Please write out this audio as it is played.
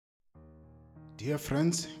Dear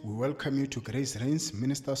friends, we welcome you to Grace Reigns,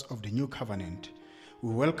 Ministers of the New Covenant.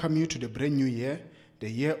 We welcome you to the brand new year, the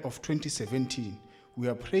year of 2017. We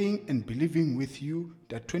are praying and believing with you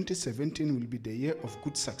that 2017 will be the year of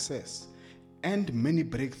good success and many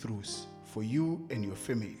breakthroughs for you and your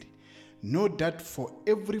family. Know that for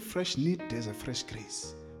every fresh need, there's a fresh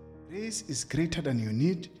grace. Grace is greater than your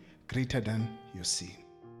need, greater than your sin.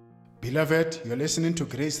 Beloved, you're listening to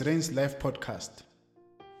Grace Reigns Live Podcast.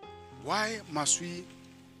 Why must we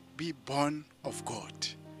be born of God?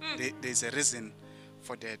 There's a reason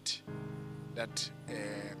for that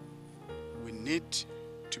we need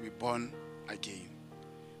to be born again.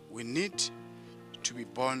 We need to be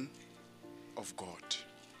born of God.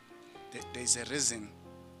 There's a reason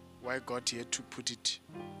why God had to put it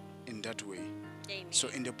in that way. Amen. So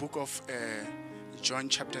in the book of John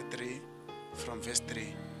chapter 3 from verse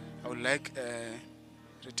 3, I would like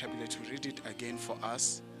Retabile to read it again for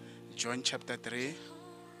us. John chapter 3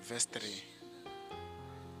 verse 3.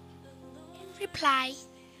 In reply,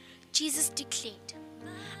 Jesus declared,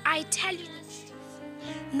 I tell you the truth,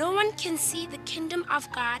 no one can see the kingdom of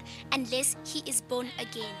God unless he is born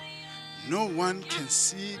again. No one can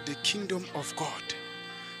see the kingdom of God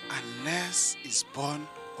unless is born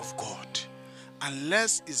of God,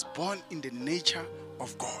 unless is born in the nature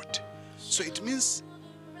of God. So it means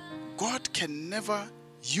God can never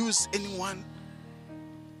use anyone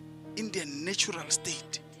in their natural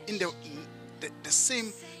state, in the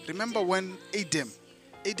same. Remember when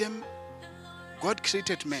Adam, God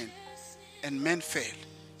created man and man fell.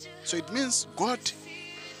 So it means God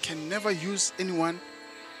can never use anyone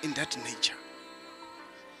in that nature,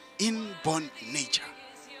 inborn nature.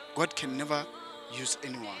 God can never use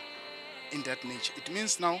anyone in that nature. It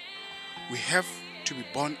means now we have to be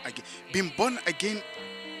born again. Being born again,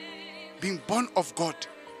 being born of God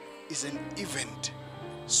is an event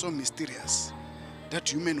so mysterious that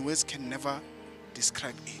human words can never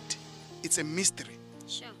describe it. It's a mystery.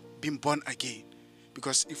 Sure. Being born again.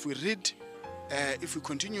 Because if we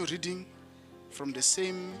continue reading from the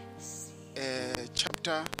same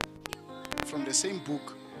chapter, from the same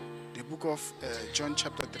book, the book of John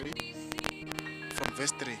chapter 3, from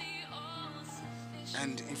verse 3.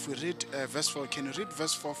 And if we read verse 4, can you read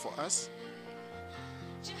verse 4 for us?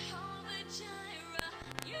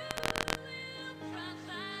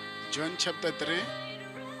 John chapter 3,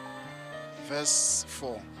 verse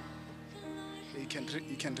 4. You can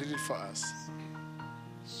read it for us.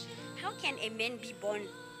 How can a man be born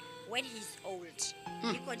when he's old?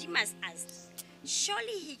 Nicodemus asked.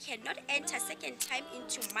 Surely he cannot enter second time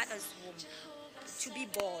into mother's womb to be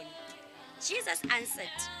born. Jesus answered,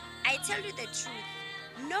 I tell you the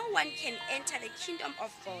truth, no one can enter the kingdom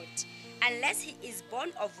of God unless he is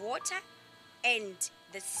born of water and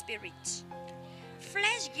the Spirit.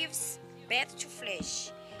 Flesh gives birth to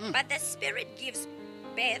flesh, but the Spirit gives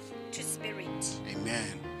birth to spirit.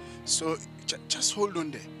 Amen. So just hold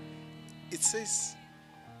on there. It says,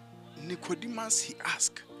 Nicodemus, he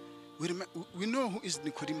asked. We know who is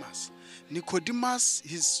Nicodemus. Nicodemus,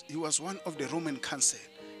 he was one of the Roman council,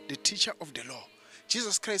 the teacher of the law.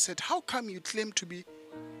 Jesus Christ said, how come you claim to be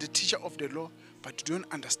the teacher of the law, but you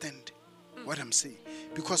don't understand what I'm saying?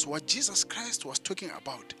 Because what Jesus Christ was talking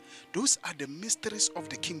about, those are the mysteries of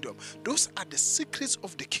the kingdom. Those are the secrets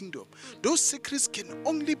of the kingdom. Those secrets can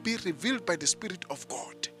only be revealed by the Spirit of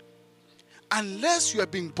God. Unless you are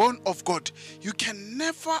being born of God, you can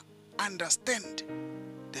never understand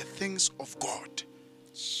the things of God.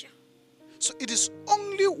 Sure. So it is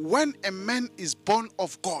only when a man is born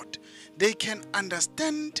of God, they can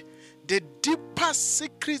understand the deeper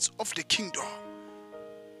secrets of the kingdom.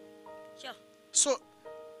 Sure. So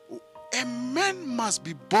a man must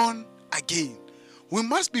be born again. We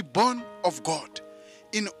must be born of God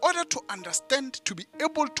in order to understand, to be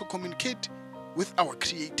able to communicate with our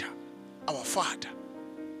Creator, our Father.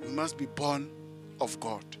 We must be born of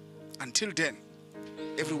God. Until then,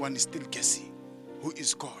 everyone is still guessing who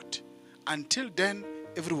is God. Until then,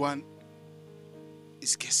 everyone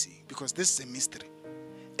is guessing, because this is a mystery.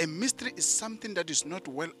 A mystery is something that is not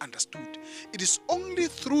well understood. It is only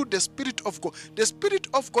through the Spirit of God. The Spirit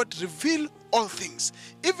of God reveals all things,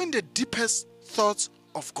 even the deepest thoughts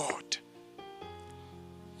of God.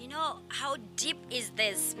 You know how deep is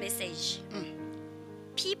this message?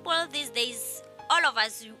 People these days, all of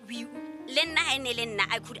us,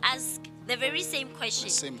 I could ask the very same question.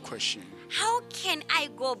 The same question. How can I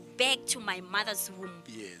go back to my mother's womb?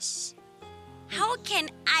 Yes. How can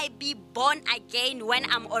I be born again when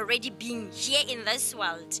I'm already being here in this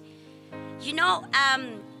world? You know,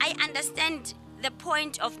 I understand the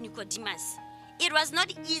point of Nicodemus. it was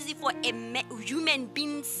not easy for a human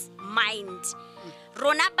being's mind.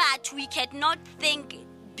 Rona batho, we cannot think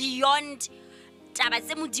beyond taba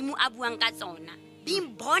tse Modimo a buang ka tsona.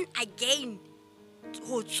 Being born again,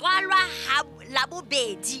 ho tswalwa ha la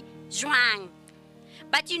bobedi jwang.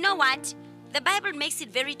 But you know what? The Bible makes it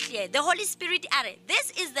very clear. The Holy Spirit are,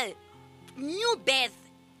 this is the new birth.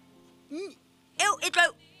 It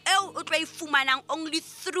will only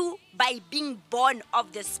through by being born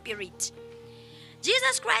of the Spirit.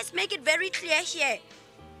 Jesus Christ make it very clear here.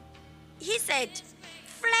 He said,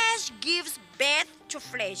 flesh gives birth to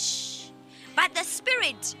flesh, but the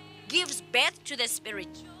Spirit gives birth to the Spirit.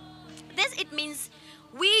 This, it means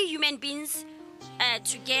we human beings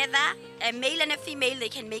together, a male and a female, they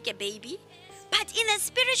can make a baby. But in a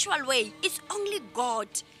spiritual way, it's only God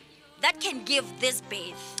that can give this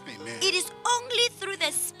birth. Amen. It is only through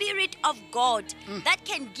the Spirit of God that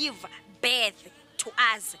can give birth to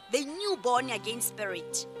us, the newborn again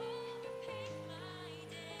spirit.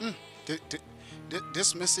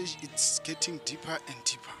 This message, it's getting deeper and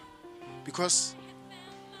deeper. Because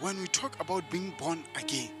when we talk about being born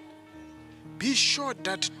again, be sure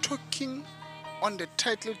that talking on the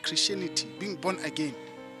title Christianity, being born again,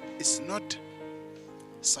 is not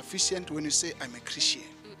sufficient when you say I'm a Christian.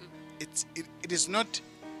 It is not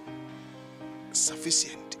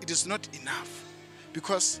sufficient. It is not enough.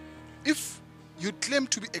 Because if you claim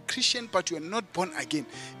to be a Christian but you are not born again,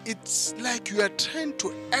 it's like you are trying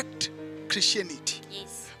to act Christianity.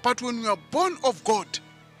 Yes. But when you are born of God,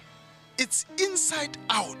 it's inside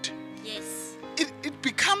out. Yes. It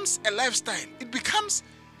becomes a lifestyle. It becomes,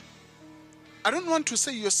 I don't want to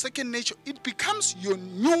say your second nature, it becomes your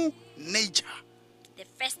new nature. The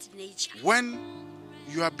first nature. When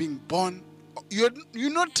you are being born, you're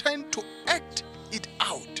not trying to act it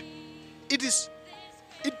out. It is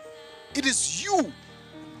you,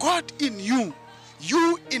 God in you,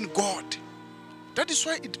 you in God. That is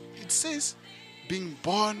why it says being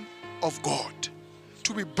born of God.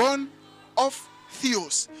 To be born of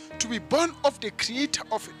THEOS, to be born of the creator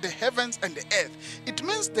of the heavens and the earth. It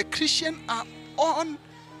means the Christians are on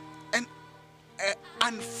an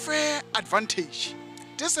unfair advantage.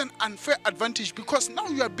 There's an unfair advantage because now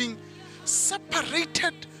you are being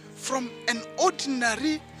separated from an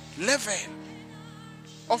ordinary level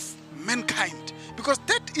of mankind, because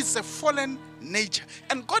that is a fallen nature,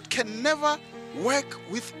 and God can never work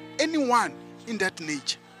with anyone in that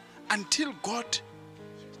nature until God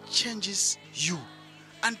changes you,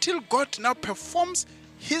 until God now performs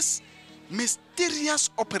his mysterious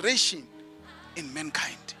operation in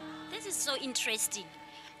mankind. This is so interesting,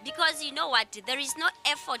 because you know what, there is no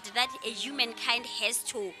effort that a humankind has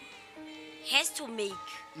to make.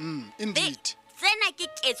 Indeed.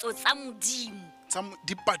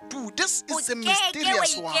 This is a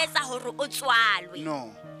mysterious one.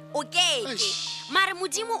 No. Okay. Eish. Mare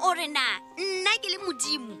Modimo o re na nna ke le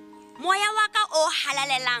Modimo, moya wa ka o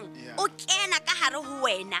halalelang Yeah. o kena ka hare ho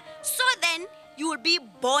wena, so then you will be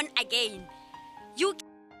born again. You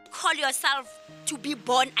call yourself to be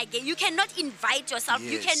born again. You cannot invite yourself.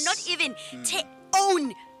 You Yes. cannot even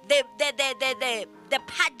own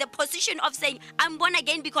the position of saying I'm born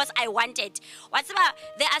again because I want it. Whatever,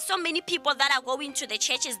 there are so many people that are going to the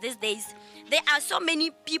churches these days. There are so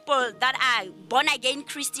many people that are born again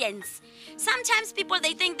Christians. Sometimes people,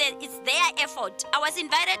 they think that it's their effort. I was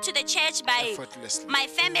invited to the church by Effortlessly. my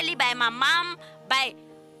family, by my mom,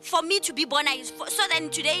 for me to be born again. So then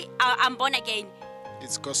today I'm born again.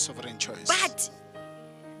 It's God's sovereign choice. But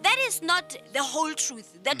that is not the whole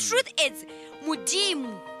truth. The truth is,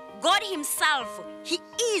 Mudim, God himself, he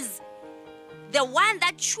is the one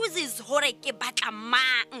that chooses hore ke batla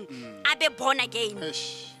mang abe born again.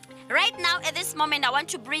 Eish. Right now, at this moment, I want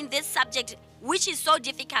to bring this subject, which is so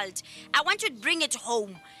difficult. I want to bring it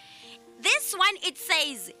home. This one, it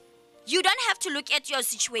says, you don't have to look at your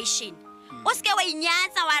situation. Oske wa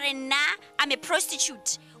inyanza wa re nna, I'm a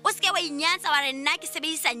prostitute. Oske wa inyanza wa re nna ke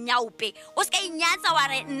sebedisa nyaupe. Oske inyanza wa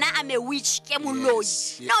re nna, I'm a witch, ke moloi.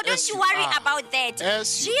 Yes, No, yes, don't you you worry are. about that.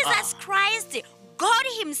 Yes, you Jesus are. Christ, God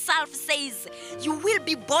himself says, you will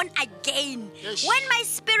be born again. Yes. When my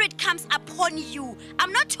spirit comes upon you,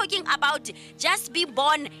 I'm not talking about just be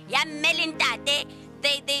born, ya melintate,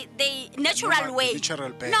 the natural way. natural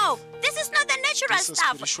birth. No, this is not the natural This is a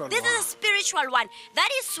stuff. spiritual This one. is a spiritual one. That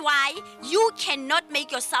is why you cannot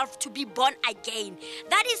make yourself to be born again.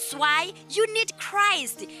 That is why you need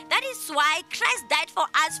Christ. That is why Christ died for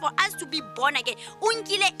us to be born again.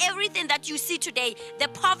 Unkile, everything that you see today, the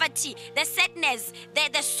poverty, the sadness,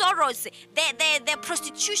 the sorrows, the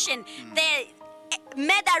prostitution, the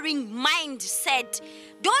murdering mindset.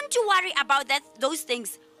 Don't you worry about those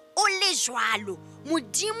things. o le jwalo,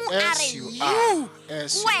 Modimo As are you you are,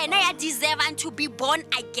 as you wena ya deserve to be born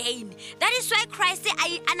again. That is why Christ say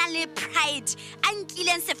I anale pride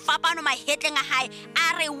ankileng sefapano mahetleng a hae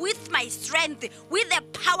are with my strength, with the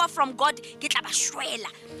power from God ke tla ba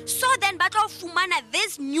shwela. So then ba tlo fumana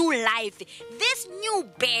this new life, this new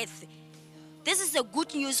birth. This is the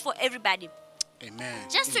good news for everybody. Amen.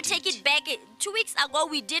 Just to take it back, 2 weeks ago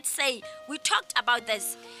we talked about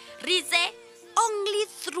this. Rize, only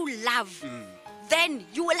through love, then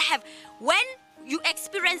you will have, when you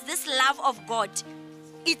experience this love of God,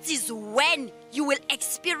 it is when you will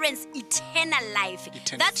experience eternal life.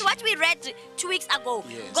 Eternity. That's what we read 2 weeks ago.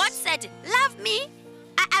 Yes. God said, love me.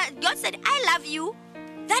 God said, I love you.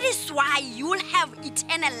 That is why you will have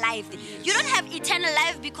eternal life. Yes. You don't have eternal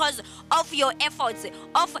life because of your efforts.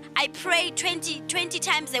 Of I pray 20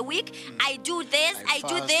 times a week. I do this. I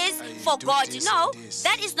do fast, this I for do God. this No, and this.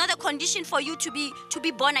 that is not a condition for you to be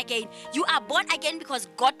born again. You are born again because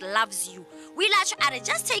God loves you. We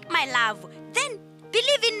just take my love. Then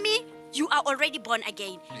believe in me. You are already born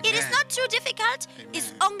again. It is Amen. not too difficult. Amen.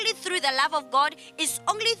 It's only through the love of God. It's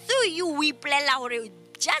only through you we play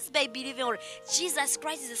just by believing Jesus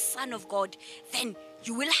Christ is the Son of God. Then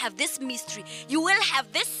you will have this mystery. You will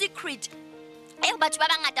have this secret. But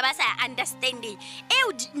understanding.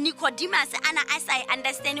 Nicodemus as I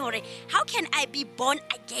understand how can I be born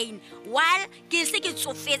again while Jesus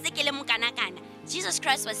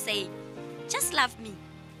Christ was saying, just love me.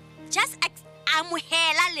 Just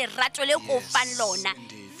amuhela lerato le ko fan lona.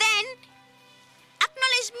 indeed. Then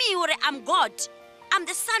acknowledge me I'm God. I'm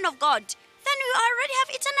the Son of God. Then you already have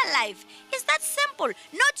eternal life. It's that simple.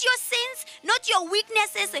 Not your sins, not your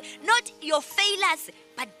weaknesses, not your failures,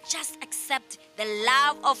 but just accept the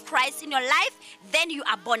love of Christ in your life. Then you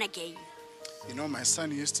are born again. You know, my son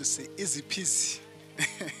used to say, easy peasy.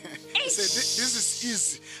 He said, this is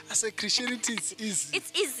easy. I said, Christianity is easy.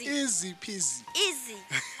 It's easy. Easy peasy. Easy.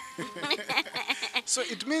 So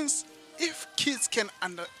it means if kids can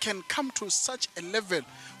come to such a level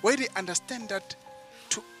where they understand that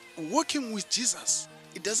to working with Jesus,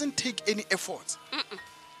 it doesn't take any effort.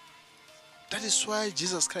 That is why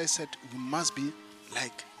Jesus Christ said we must be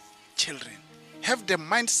like children. Have the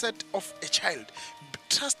mindset of a child,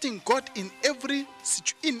 trusting God in every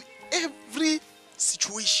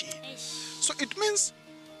situation. So it means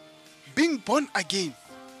being born again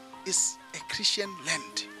is a Christian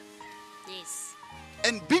land. Yes.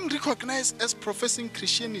 And being recognized as professing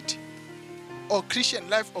Christianity or Christian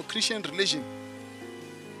life or Christian religion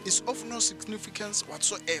is of no significance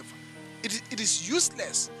whatsoever. It is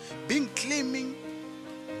useless being claiming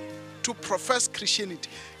to profess Christianity.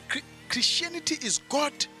 Christianity is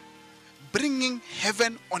God bringing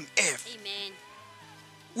heaven on earth. Amen.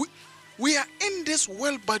 We are in this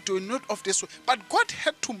world, but we're not of this world. But God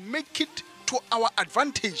had to make it to our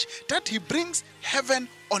advantage that He brings heaven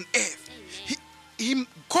on earth.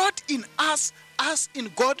 God in us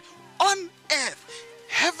in God on earth.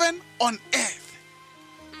 Heaven on earth.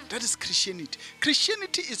 That is Christianity.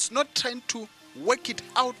 Christianity is not trying to work it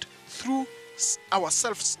out through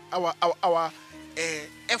ourselves, our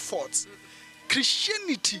efforts.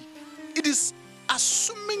 Christianity, it is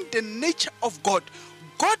assuming the nature of God.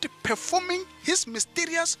 God performing His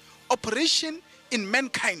mysterious operation in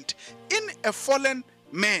mankind, in a fallen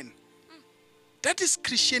man. That is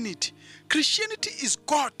Christianity. Christianity is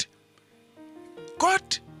God.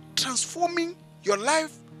 God transforming your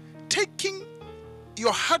life, taking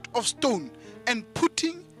your heart of stone and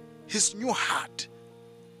putting His new heart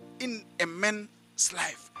in a man's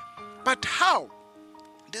life. But how?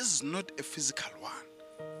 This is not a physical one.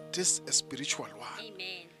 This is a spiritual one.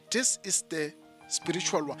 Amen. This is the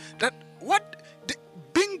spiritual one.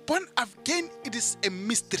 Being born again, it is a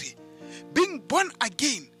mystery. Being born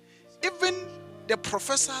again, even the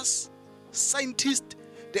professors, scientists,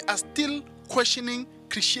 they are still questioning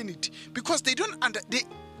Christianity because they don't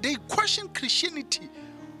they question Christianity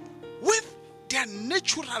with their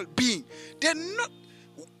natural being. They're not.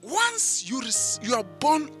 Once you are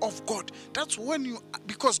born of God, that's when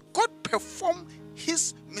because God performed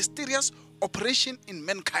His mysterious operation in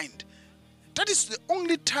mankind. That is the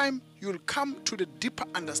only time you'll come to the deeper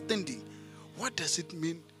understanding. What does it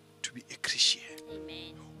mean to be a Christian?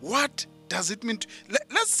 Amen. What does it mean?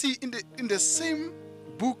 Let's see in the same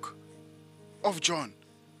book of John.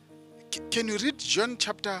 Can you read John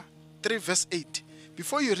chapter 3 verse 8?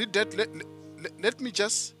 Before you read that, let me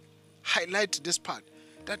just highlight this part.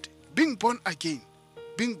 That being born again,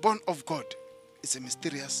 being born of God, is a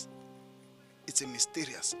mysterious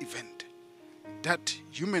event that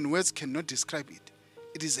human words cannot describe it.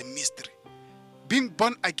 It is a mystery. Being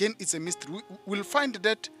born again is a mystery. We'll find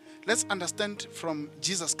that let's understand from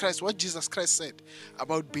Jesus Christ what Jesus Christ said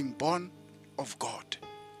about being born of God.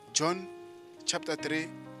 John chapter 3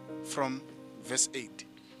 from verse 8.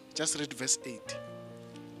 Just read verse 8.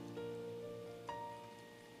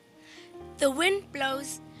 The wind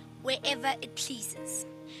blows wherever it pleases.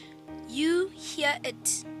 You hear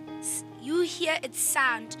its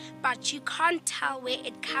sound, but you can't tell where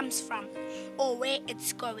it comes from or where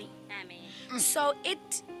it's going. Amen. So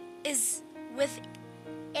it is with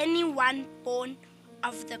anyone born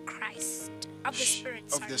of the Christ, of the Spirit.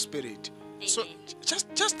 Of the Spirit. So Amen.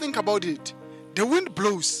 just think about it. The wind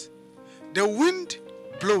blows. The wind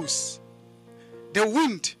blows. The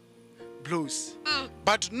wind blows.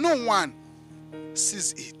 But no one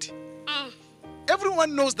sees it.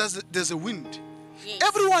 Everyone knows that there's a wind. Yes.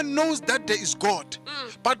 Everyone knows that there is God.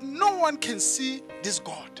 But no one can see this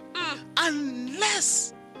God.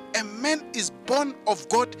 Unless a man is born of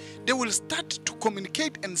God, they will start to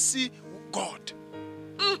communicate and see God.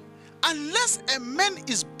 Unless a man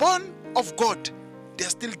is born of God, they're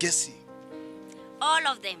still guessing. All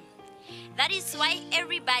of them. That is why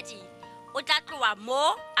everybody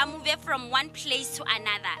more move from one place to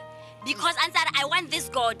another. Because answer, I want this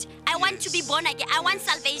God. I want to be born again. I want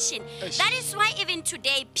salvation. Yes. That is why even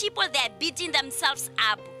today, people, they're beating themselves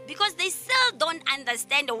up. Because they still don't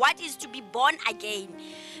understand what is to be born again.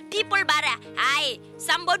 People,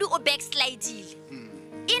 somebody who backsliding.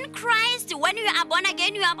 In Christ, when you are born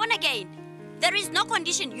again, you are born again. There is no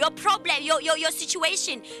condition. Your problem, your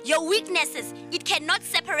situation, your weaknesses, it cannot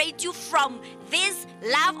separate you from this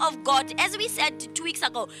love of God. As we said 2 weeks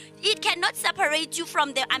ago, it cannot separate you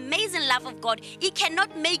from the amazing love of God. It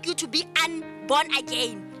cannot make you to be unborn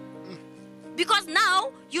again. Because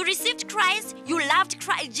now you received Christ, you loved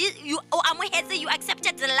Christ, you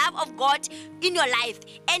accepted the love of God in your life.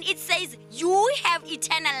 And it says you have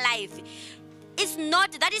eternal life. It's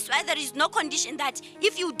not, that is why there is no condition that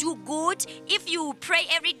if you do good, if you pray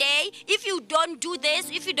every day, if you don't do this,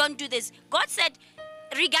 if you don't do this. God said,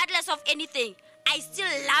 regardless of anything, I still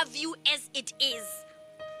love you as it is.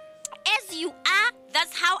 As you are,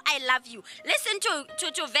 that's how I love you. Listen to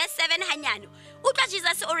verse 7, Hanyano. Utwa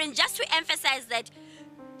Jesus Orange, just to emphasize that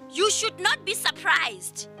you should not be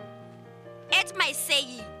surprised at my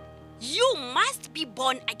saying, you must be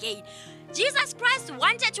born again. Jesus Christ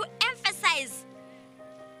wanted to emphasize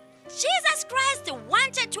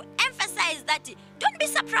that don't be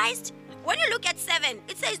surprised. When you look at 7,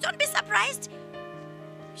 it says don't be surprised.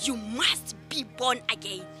 You must be born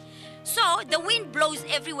again. So the wind blows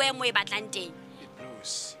everywhere. It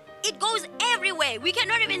blows. It goes everywhere. We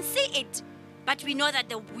cannot even see it. But we know that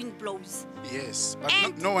the wind blows. Yes, but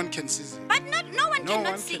no one can see it. But no one No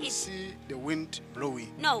cannot one see can it. see the wind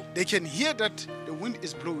blowing. No. They can hear that the wind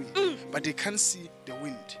is blowing, but they can't see the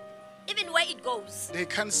wind. Even where it goes. They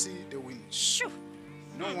can't see the wind. Shoo.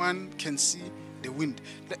 No one can see the wind.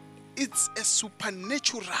 It's a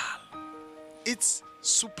supernatural. It's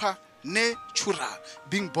supernatural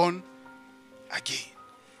being born again.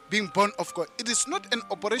 Being born of God. It is not an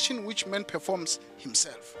operation which man performs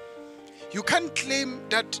himself. You can't claim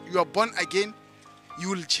that you are born again, you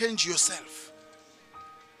will change yourself.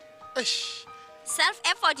 Eish.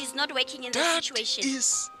 Self-effort is not working in that situation. That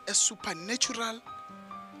is a supernatural.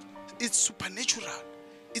 It's supernatural.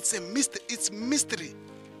 It's a mystery. It's mystery.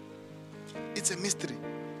 It's a mystery.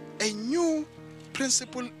 A new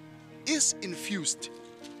principle is infused,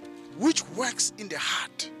 which works in the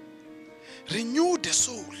heart, renew the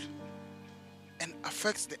soul, and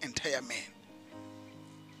affects the entire man.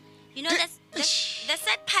 You know, the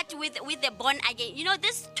sad part with the born again, you know,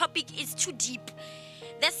 this topic is too deep.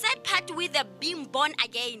 The sad part with the being born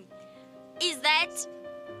again is that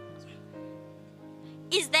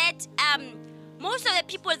most of the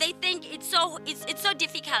people, they think it's so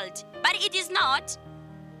difficult, but it is not.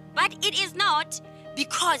 But it is not,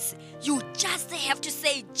 because you just have to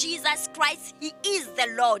say Jesus Christ, He is the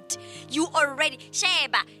Lord. You already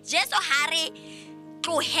Sheba, Jesu hare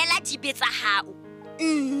tlohela dibetsa hao.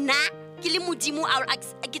 Nna ke le modimo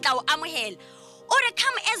ke tla o amohela. Or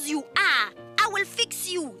come as you are. I will fix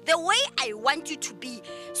you the way I want you to be.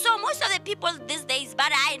 So most of the people these days,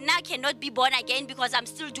 but I now cannot be born again because I'm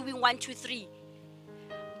still doing 1, 2, 3.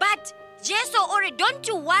 But Jesu, or don't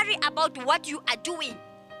you worry about what you are doing.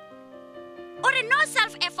 Or no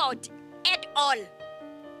self-effort at all.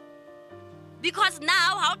 Because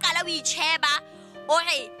now, how can we cheba? Or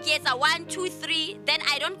yes, 1, 2, 3, then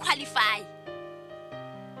I don't qualify.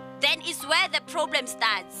 Then is where the problem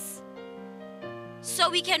starts.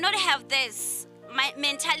 So we cannot have this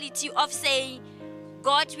mentality of saying,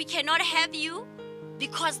 God, we cannot have you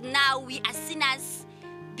because now we are sinners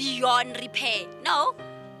beyond repair. No,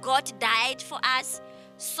 God died for us,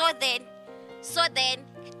 so then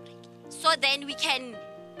we can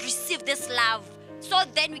receive this love. So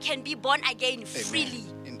then we can be born again freely.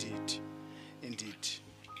 Amen. Indeed.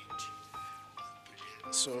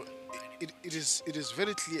 So it is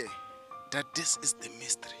very clear that this is the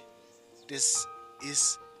mystery. This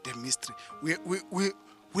is the mystery. We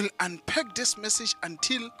will unpack this message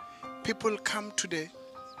until people come to the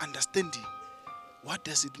understanding. What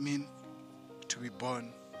does it mean to be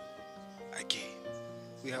born again?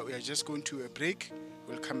 We are just going to a break.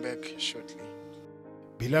 We'll come back shortly.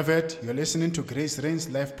 Beloved, you're listening to Grace Reigns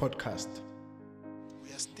Live Podcast.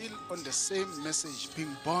 We are still on the same message,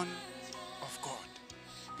 being born of God.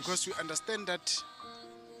 Because we understand that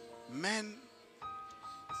man,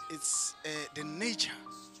 it's the nature.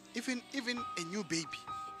 Even a new baby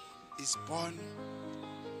is born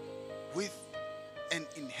with an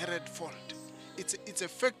inherent fault. It's a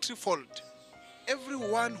factory fault.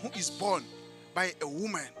 Everyone who is born by a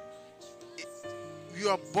woman, you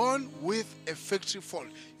are born with a factory fault.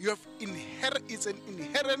 It's an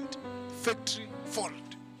inherent factory fault.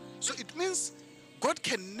 So it means God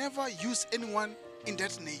can never use anyone in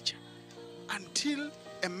that nature until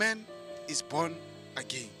a man is born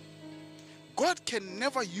again. God can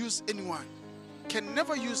never use anyone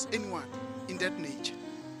in that nature.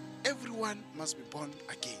 Everyone must be born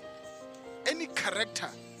again. Any character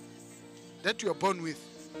that you are born with,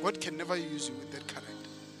 God can never use you with that character.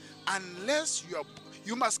 Unless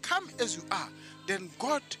you must come as you are. Then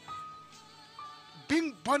God,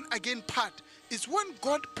 being born again part, is when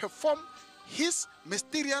God performs his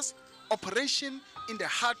mysterious operation in the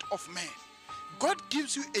heart of man. God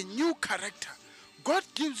gives you a new character. God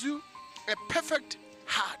gives you a perfect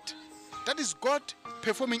heart. That is God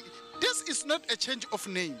performing. This is not a change of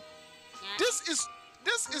name. This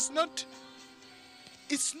is not.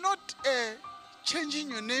 It's not changing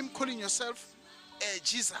your name, calling yourself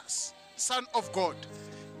Jesus, Son of God.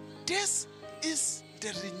 This is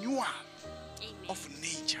the renewal of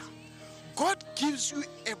nature. God gives you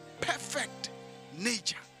a perfect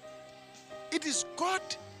nature. It is God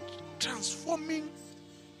transforming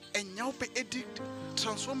a nyaupe addict,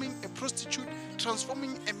 transforming a prostitute,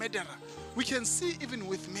 transforming a murderer. We can see even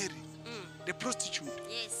with Mary, the prostitute.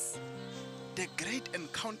 Yes. The great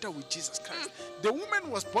encounter with Jesus Christ. The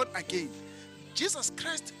woman was born again. Jesus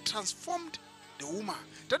Christ transformed the woman.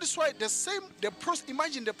 That is why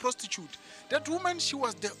imagine the prostitute. That woman, she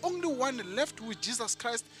was the only one left with Jesus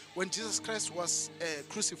Christ when Jesus Christ was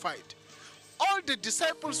crucified. All the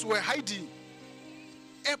disciples were hiding.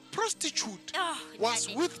 A prostitute was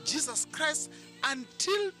with Jesus Christ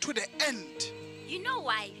until to the end. You know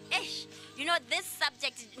why? This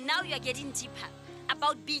subject, now you are getting deeper.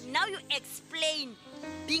 About being, now you explain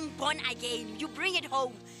being born again. You bring it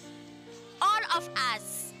home. All of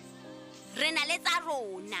us,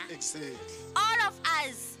 Exactly. all of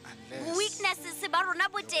us, Unless weaknesses, of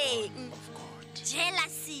God.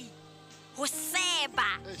 jealousy, ho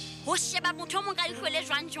sheba motho o mong ka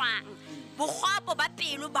leihlo jwang, bogwapo ba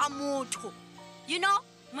pelo ba motho. You know,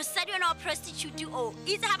 mosadi yona wa prostitute o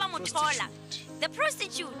itse ha ba mo thola. The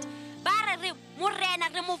prostitute ba re morena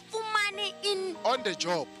re mo fumane in On the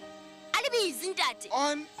job.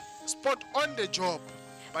 On spot, on the job.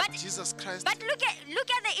 But Jesus Christ. But look at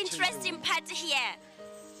the interesting part here.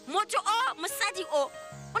 Moto o mosadi o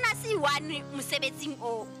una si one mosebetsing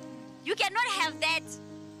o. You cannot have that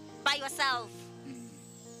by yourself.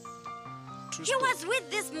 He was with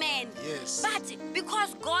this man. Yes. But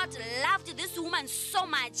because God loved this woman so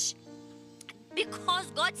much, because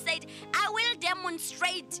God said, I will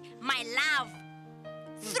demonstrate my love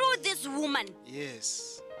through this woman.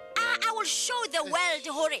 Yes. I will show the world,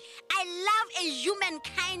 Hore. I love a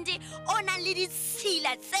humankind on a little seal.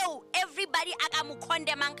 So everybody on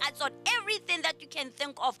everything that you can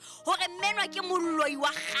think of. Hore menwa ke moloi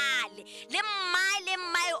wa khale. Le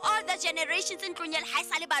mai all the generations in Trunyel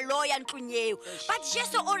haisale ba loya ntrunye. But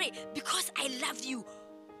just Hore, because I love you.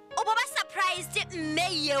 Oboba surprised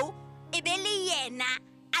mme ebele yena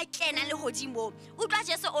a kena le hodimo. Utwa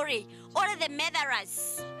just Hore the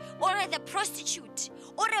murderers, or the prostitute,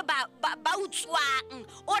 or ba utswang,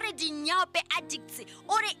 or the nyaope addicts,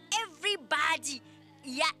 or everybody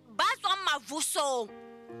ya ba tswa mavuso,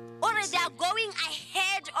 or they are going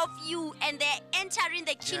ahead of you and they're entering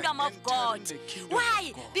the kingdom of God.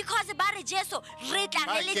 Why? Because bare Jesu re tla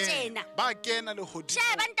re le tjena. Ba kena le hodimo.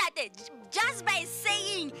 Just by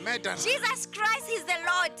saying Murderers. Jesus Christ is the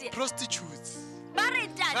Lord. Prostitutes, Bare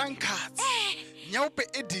drunkards, nyaupe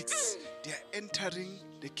addicts, they are entering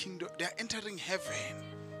the kingdom, they are entering heaven.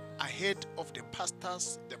 ahead of the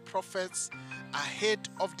pastors, the prophets, ahead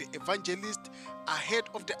of the evangelists, ahead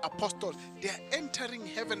of the apostles. They are entering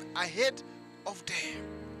heaven ahead of them.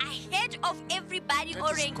 Ahead of everybody,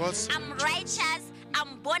 That is Oren. God's I'm righteous.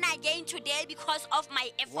 I'm born again today because of my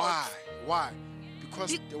efforts. Why? Why?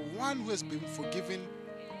 Because the one who has been forgiven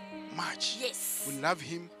much Yes. will love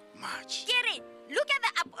him much. Kere, look at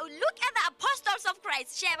the apostles of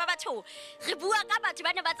Christ. Sheba batho. Re bua ka batho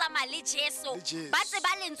ba ne ba tsamaya le Jesu. Le Jesu. Ba tseba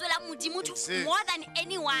lentswe la Modimo to Exactly. more than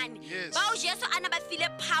anyone. Yes. Bao Jesu ana ba file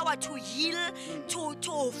power to heal,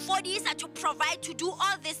 to fodisa, to provide, to do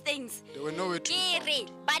all these things. They were nowhere to be found. Kere,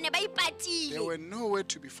 ba ne ba ipatile. They were nowhere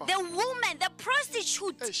to be found. The woman, the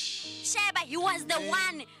prostitute, Eish. Sheba, he was the Amen.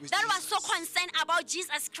 one With that was so Jesus. concerned about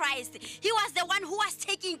Jesus Christ. He was the one who was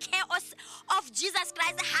taking care of Jesus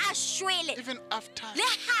Christ. Ha shwele. Even after Le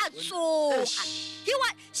ha when- tsoga. Eish.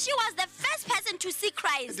 She was the first person to see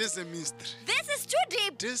Christ. This is a mystery. This is too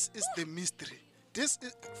deep. This is the mystery. This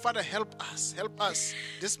is, Father, help us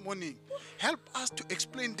this morning. Help us to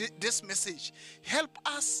explain this message. Help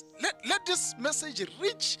us. Let this message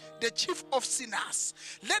reach the chief of sinners.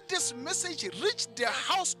 Let this message reach the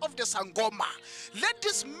house of the Sangoma. Let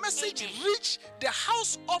this message Amen. reach the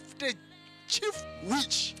house of the chief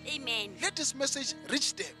witch. Amen. Let this message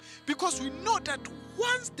reach them, because we know that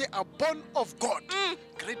once they are born of God,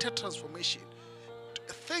 greater transformation,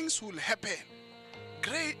 things will happen.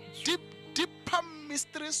 Great, deeper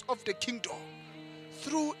mysteries of the kingdom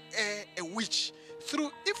through a witch.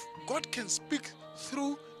 If God can speak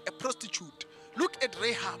through a prostitute. Look at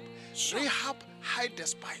Rahab. Sure. Rahab hide the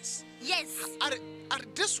spies. Yes. Are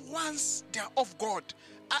these ones, they are of God?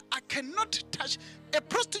 I cannot touch a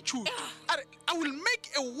prostitute. I will make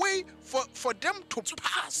a way for them to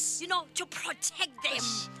pass. You know, to protect them.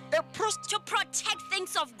 To protect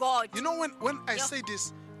things of God. You know, when I Yeah. say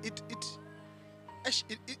this, it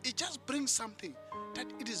just brings something that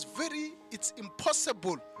it's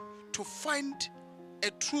impossible to find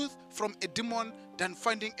a truth from a demon than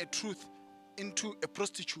finding a truth into a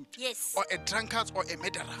prostitute. Yes. Or a drunkard or a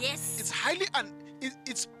murderer. Yes.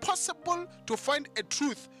 It's possible to find a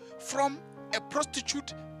truth from a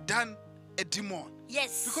prostitute than a demon.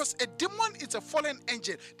 Yes. Because a demon is a fallen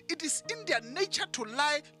angel. It is in their nature to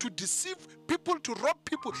lie, to deceive people, to rob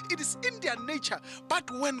people. It is in their nature. But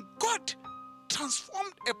when God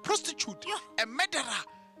transformed a prostitute, a murderer,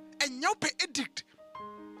 a nyope addict,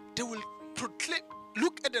 they will proclaim.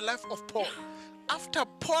 Look at the life of Paul. After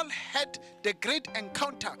Paul had the great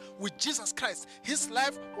encounter with Jesus Christ, his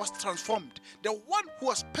life was transformed. The one who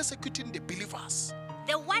was persecuting the believers.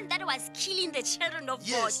 The one that was killing the children of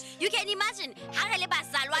Yes. God. You can imagine.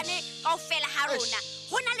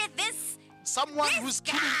 Someone who's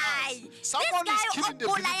killing us. Someone who's killing the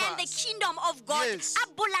Abolayam the believers. kingdom of God. Yes.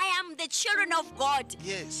 Abolayam the children of God.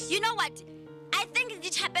 Yes. You know what? I think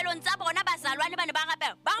dithapelong tsa bona bazalwane ba ne ba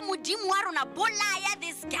rapela ba modimo wa rona bolaya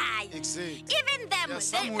this guy. Exactly. Even them, There are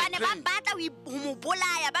some who ba are ne ba praying. batla ho mo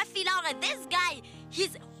bolaya, ba feel hore this guy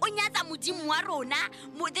he's o nyatsa modimo wa rona.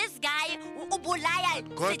 This guy o bolaya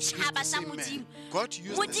God used setjhaba the sa same man. modimo. God used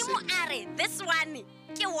the Modimo same man. a re this one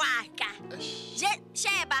ke waka. Eish.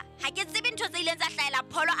 Sheba ha ke tsebe ntho tse ileng tsa hlahela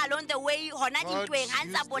pholo along the way hona God dintweng ha ntsa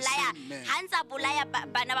used the bolaya same man. ha ntsa bolaya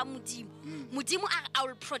bana ba modimo. Modimo I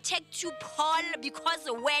will protect you, Paul, because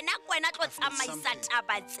wena tlo tsamaisa something.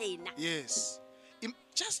 taba tsena. Yes.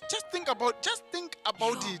 Just think about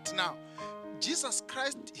it now. Jesus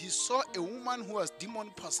Christ, he saw a woman who was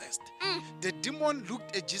demon possessed. The demon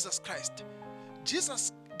looked at Jesus Christ.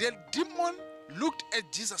 The demon looked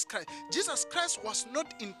at Jesus Christ. Jesus Christ was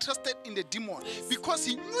not interested in the demon because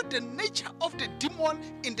he knew the nature of the demon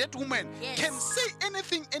in that woman. Yes. Can say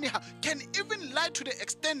anything anyhow, can even lie to the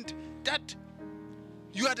extent that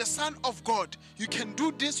you are the son of God. You can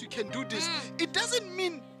do this, you can do this. It doesn't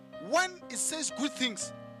mean when it says good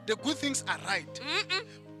things, the good things are right.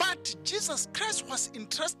 But Jesus Christ was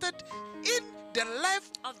interested in the life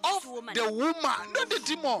Of of this woman. the woman, not the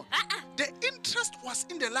demon. The interest was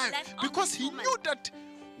in the life Life of because this he woman. knew that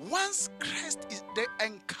once Christ is the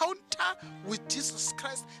encounter with Jesus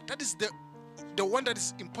Christ, that is the one that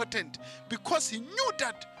is important, because he knew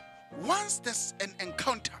that once there's an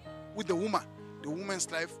encounter with the woman's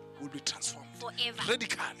life will be transformed Forever.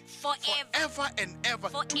 radically, Forever. and ever,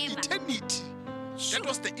 to Forever. eternity. Sure. That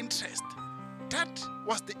was the interest. That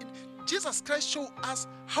was Jesus Christ showed us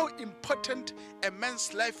how important a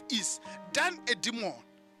man's life is than a demon.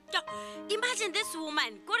 Imagine this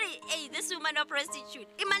woman. This woman a prostitute.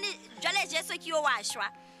 Imagine jwale Jesu ki o washwa.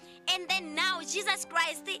 And then now Jesus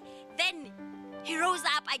Christ, then he rose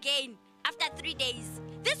up again after 3 days.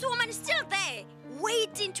 This woman is still there,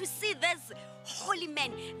 waiting to see this holy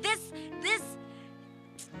man, this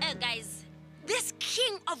guys, this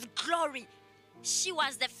King of glory, she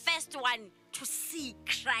was the first one to see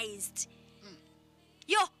Christ.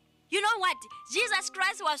 You know what? Jesus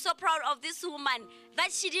Christ was so proud of this woman that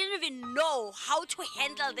she didn't even know how to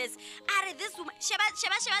handle this. This woman,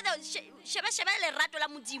 Lerato la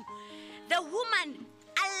Modimo. The woman,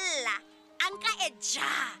 Allah, anka e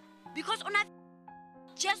jar, because ona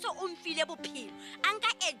just so unfile bophelo.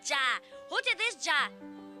 Anka e jar. What is this jar?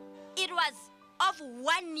 It was of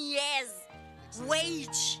 1 year's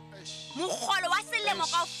wage. Mogolo wa selemo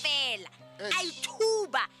kaofela.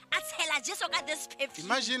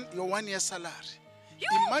 Imagine your 1 year salary.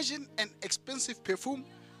 Imagine an expensive perfume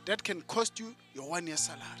that can cost you your 1 year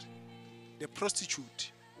salary. The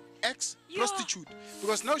prostitute, ex-prostitute,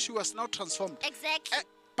 because now she was now transformed. Exactly.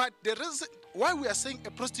 But the reason why we are saying a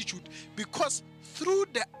prostitute, because through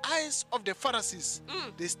the eyes of the Pharisees,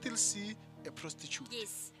 they still see a prostitute.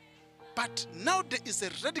 Yes. But now there is a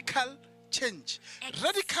radical change,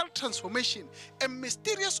 radical transformation, a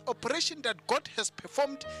mysterious operation that God has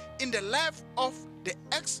performed in the life of the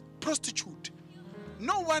ex-prostitute.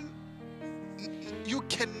 No one, you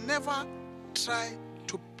can never try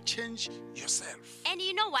to change yourself. And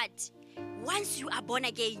you know what? Once you are born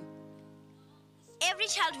again, every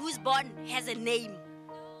child who's born has a name.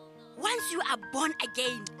 Once you are born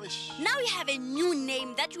again, now you have a new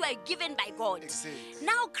name that you are given by God. Exactly.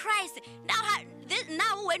 Now Christ,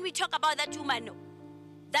 now when we talk about that woman,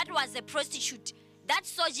 that was a prostitute, that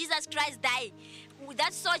saw Jesus Christ die,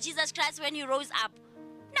 that saw Jesus Christ when he rose up.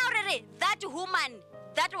 Now really, that woman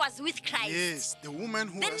that was with Christ. Yes, the woman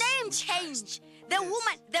who the was name with changed. Christ. The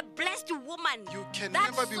woman, the blessed woman. You can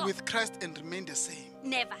that never be saw, with Christ and remain the same.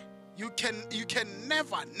 Never. You can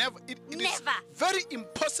never. It is Never. very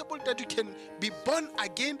impossible that you can be born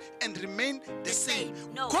again and remain the same.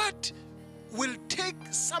 No. God will take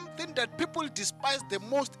something that people despise the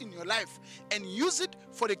most in your life and use it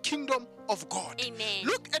for the kingdom of God. Amen.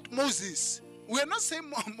 Look at Moses. We are not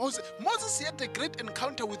saying Moses. Moses had a great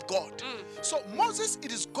encounter with God. So Moses,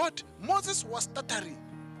 it is God. Moses was stuttering.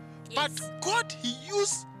 Yes. But God, he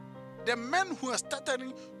used the men who are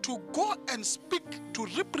stuttering to go and speak, to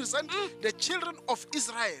represent the children of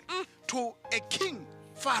Israel to a king,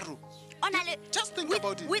 Pharaoh. Just think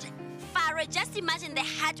about it. With Pharaoh, just imagine the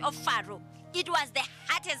heart of Pharaoh. It was the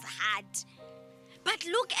hardest heart. But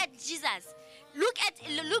look at Jesus.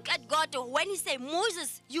 Look at God when he said,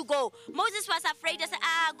 Moses, you go. Moses was afraid to say,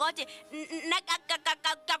 God,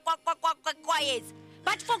 quiet.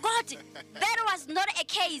 But for God, that was not a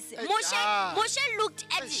case. Moshe looked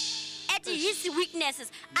at his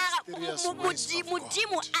weaknesses. I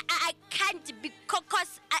can't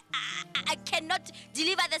because I cannot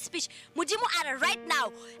deliver the speech. Mudimu, right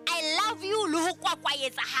now, I love you.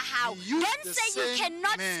 Don't say you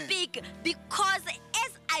cannot speak because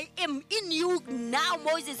as I am in you now,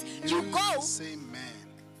 Moses, you go. Same man.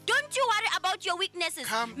 Don't you worry about your weaknesses.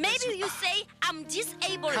 Maybe you say, I'm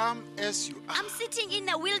disabled. Come as you are. I'm sitting in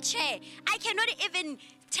a wheelchair. I cannot even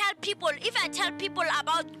tell people. If I tell people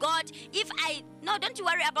about God, no, don't you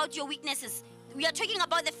worry about your weaknesses. We are talking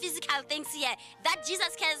about the physical things here that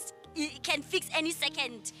Jesus can fix any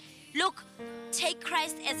second. Look, take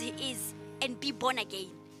Christ as he is and be born again.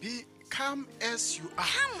 Come as you are.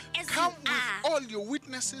 Come as Come you with are. all your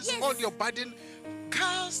weaknesses, Yes. all your burden.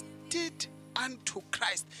 Cast it unto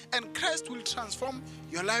Christ, and Christ will transform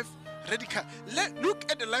your life radically.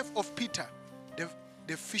 Look at the life of Peter,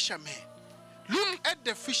 the fisherman. Look at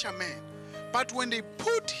the fisherman. But when they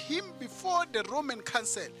put him before the Roman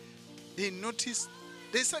council, they noticed,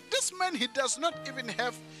 they said, this man, he does not even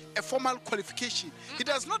have a formal qualification. He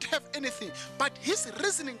does not have anything. But his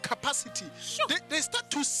reasoning capacity, they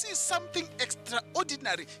start to see something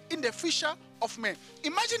extraordinary in the fisher of men.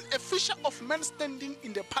 Imagine a fisher of men standing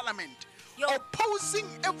in the parliament, opposing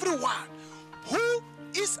everyone who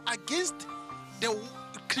is against the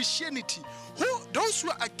Christianity, those who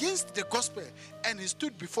are against the gospel, and he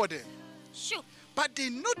stood before them. But they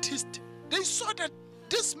noticed, they saw that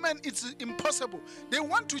this man is impossible. They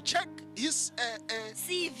want to check his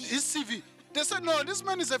CV. They said, no, this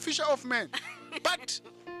man is a fisher of men. But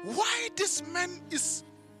why this man is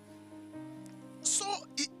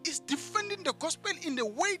defending the gospel in the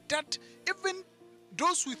way that even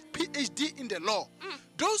those with PhD in the law,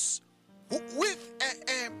 those with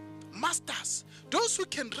masters, those who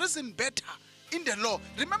can reason better in the law.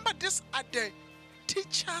 Remember, these are the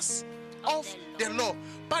teachers of the law.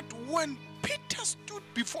 But when Peter stood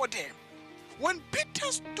before them,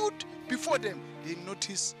 they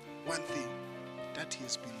noticed one thing, that he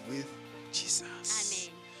has been with Jesus.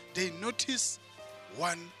 Amen. They noticed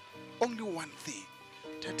one only one thing,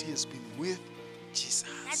 that he has been with Jesus.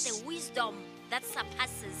 That's the wisdom that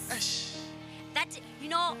surpasses. Eish. That, you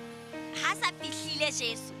know, ha sa fihlile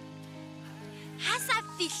Jesu. Ha sa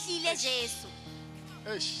fihlile Jesu.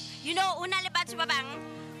 Eish. You know, una le batho ba bang,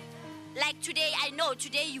 like today, I know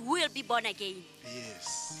today you will be born again.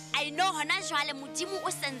 Yes. I know hona jwale modimo o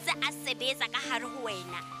sentse a sebetsa ka hare ho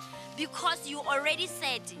wena, because you already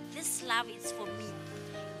said this love is for me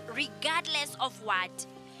regardless of what.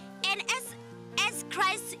 And as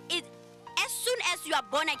Christ is, as soon as you are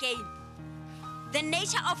born again, the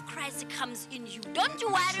nature of Christ comes in you. Don't you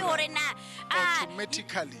worry, Horena.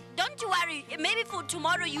 Automatically. Don't you worry. Maybe for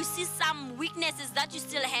tomorrow you see some weaknesses that you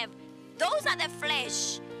still have. Those are the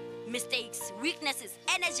flesh mistakes, weaknesses.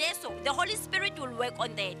 And as Jesus, the Holy Spirit will work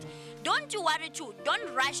on that. Don't you worry too.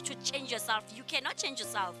 Don't rush to change yourself. You cannot change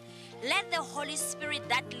yourself. Let the Holy Spirit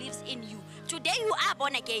that lives in you. Today you are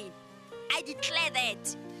born again. I declare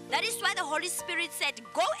that. That is why the Holy Spirit said,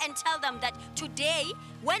 go and tell them that today,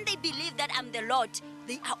 when they believe that I'm the Lord,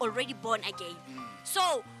 they are already born again.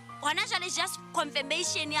 So, is just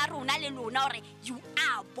confirmation ya rona le lona hore you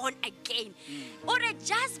are born again. Or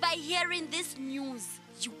just by hearing this news,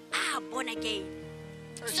 you are born again.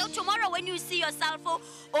 So tomorrow when you see yourself or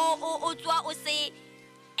say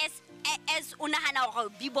as unahana or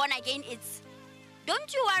be born again, it's,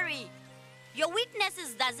 don't you worry. Your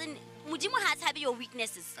weaknesses doesn't, Mudimu has have your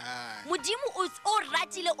weaknesses. Mudimu is o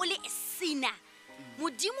ratile ole sinner.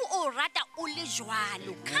 Mudimu o rata ole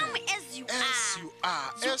jwalo. Come as you are. You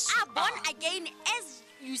are. You are born again, as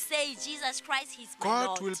you say, Jesus Christ, He's my God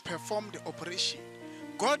Lord. will perform the operation.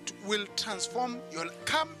 God will transform your.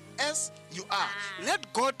 Come as you are.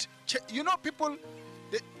 Let God. You know, people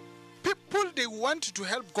they want to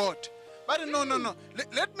help God, but no.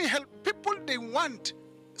 Let me help people. They want.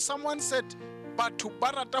 Someone said, "But to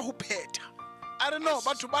barata hu peta." I don't know,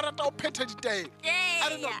 but to barata hu peta detail. I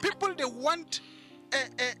don't know. People they want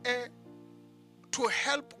to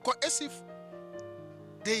help God as if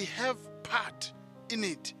they have part in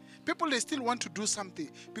it. People they still want to do something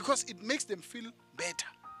because it makes them feel better.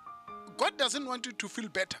 God doesn't want you to feel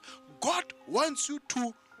better. God wants you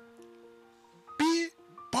to be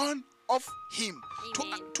born of Him,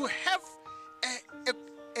 to have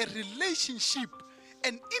a relationship,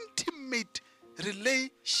 an intimate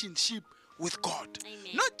relationship with God.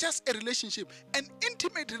 Amen. Not just a relationship. An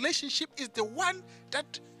intimate relationship is the one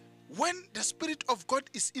that when the Spirit of God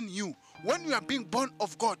is in you, when you are being born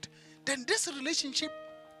of God, then this relationship,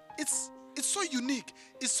 it's so unique,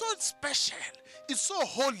 it's so special, it's so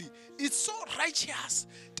holy, it's so righteous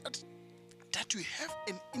that you have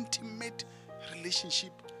an intimate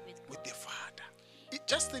relationship with the Father.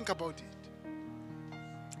 Just think about it.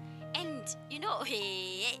 And you know,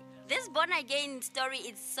 this born again story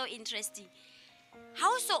is so interesting.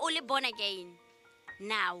 How so only born again?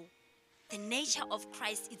 Now, the nature of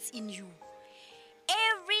Christ is in you.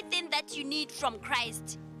 Everything that you need from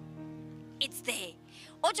Christ, it's there.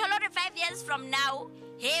 Otolore 5 years from now,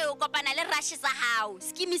 hey, o kopana le rashi sa hao,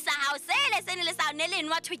 skimi sa hao, sele le sa nele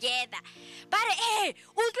nwa together. But hey,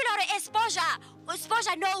 o tlile hore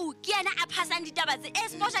exposure no, ke yana a phasang ditaba tse,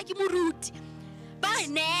 exposure ke moruti. But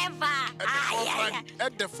never.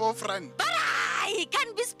 At the forefront. But I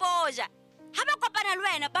can't be exposure. Ha ba kopana le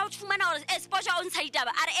wena ba fumana hore exposure o ntsha ditaba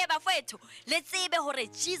are eba fetho le tsebe hore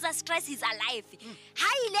Jesus Christ is alive. Ha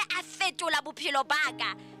ile a fetola bophelo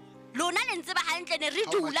baka. Lona le ntse ba hantle ne re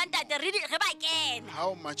dula ntate re ba kena.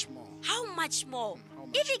 How much more? How much more?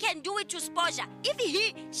 If He can do it to exposure, if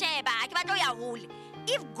He sheba ke batlo ya hole.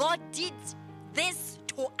 If God did this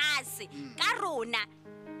to us, ka rona,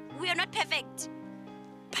 we are not perfect.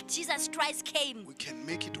 But Jesus Christ came. We can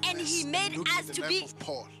make it worse. And He made look us at to the be. life of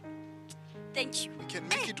Paul. Thank you. We can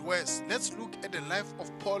make it worse. Let's look at the life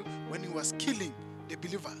of Paul when he was killing the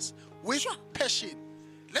believers with passion.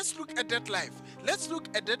 Let's look at that life. Let's look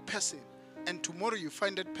at that person. And tomorrow you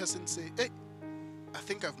find that person say, hey, I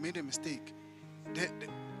think I've made a mistake.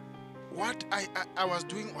 What I was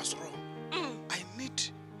doing was wrong. I need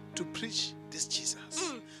to preach this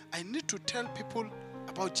Jesus. I need to tell people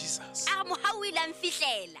about Jesus. That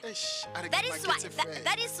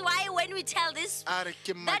is why when we tell this, that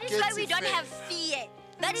is why we don't have fear.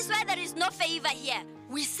 That is why there is no favor here.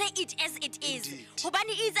 We say it as it is.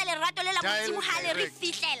 Hobane is Lerato le la Modimo ha le re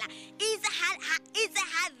fihlela. Is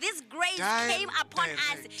how this grace came upon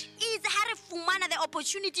us. Is ha re fumana the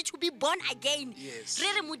opportunity to be born again. Yes. Re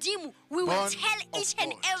re Modimo, we will tell each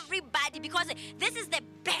and everybody, because this is the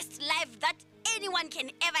best life that anyone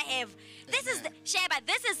can ever have. This is the Sheba,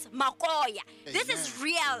 this is Makoya. This is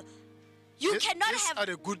real. You cannot have. These are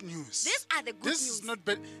the good news. These are the good news. This is not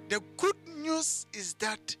bad. The good news is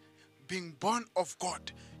that being born of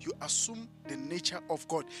God, you assume the nature of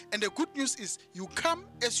God. And the good news is you come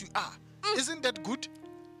as you are. Isn't that good?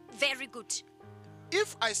 Very good.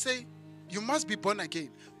 If I say you must be born again,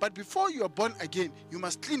 but before you are born again, you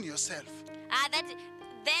must clean yourself.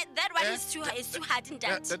 That one is too hard in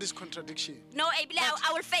that. That is contradiction. No,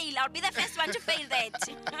 I will fail. I'll be the first one to fail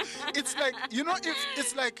that. It's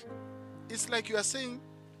like, it's like you are saying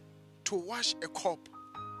to wash a cup.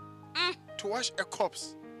 To wash a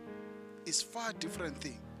corpse is far different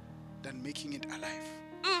thing than making it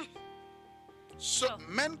alive. So Sure.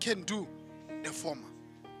 man can do the former,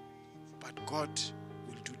 but God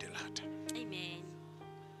will do the latter. Amen.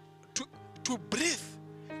 To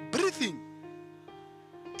breathing,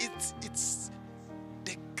 it's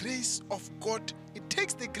the grace of God. It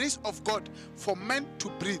takes the grace of God for man to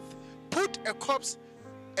breathe. Put a corpse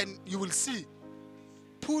and you will see.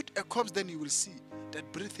 Put a corpse, then you will see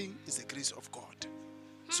that breathing is the grace of God.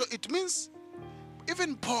 So it means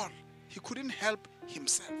even Paul, he couldn't help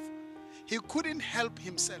himself. He couldn't help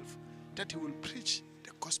himself that he will preach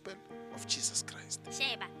the gospel of Jesus Christ.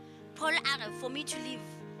 Sheba, Paul Ara, for me to live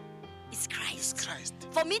is Christ. It's Christ.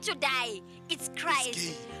 For me to die, it's Christ.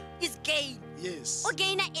 gain. It's gain. Yes.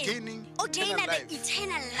 Gaining eternal life. the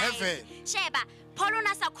eternal life. Heaven. Sheba, Paul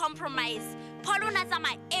has a compromise. Paul has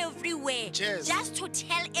a everywhere. Yes. Just to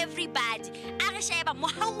tell everybody. Are Sheba,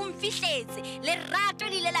 mohau mfihletse, Lerato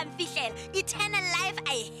li lela mfihlele. Eternal life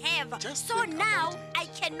I have. Just so think now about it. I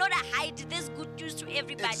cannot hide this good news to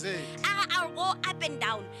everybody. Exactly. I'll go up and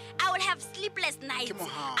down. I will have sleepless nights.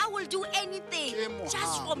 Kemohau. I will do anything Kemohau.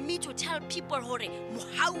 just for me to tell people hore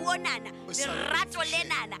mohau onana, Lerato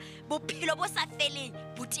lenana, bophelo bo sa feleng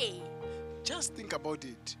bo teng. Just think about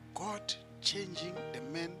it. God changing the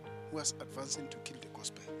man who was advancing to kill the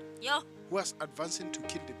gospel, Yo, who was advancing to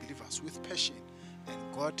kill the believers with passion, and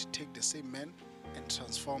God take the same man and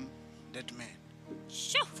transform that man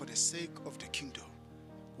sure. for the sake of the kingdom.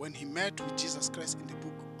 When he met with Jesus Christ in the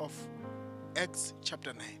book of Acts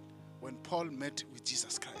chapter 9, when Paul met with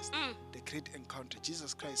Jesus Christ, the great encounter,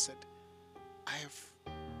 Jesus Christ said, I have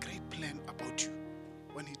great plan about you.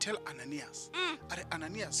 When he tell Ananias,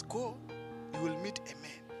 Ananias, go, you will meet a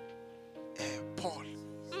man, Paul.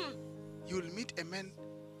 You will meet a man,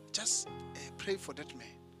 just pray for that man.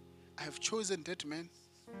 I have chosen that man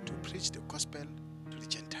to preach the gospel to the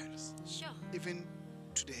Gentiles, Sure. even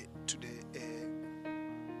to the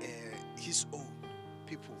his own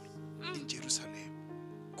people in Jerusalem.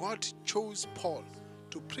 God chose Paul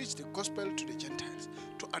to preach the gospel to the Gentiles,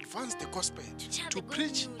 to advance the gospel, tell to the good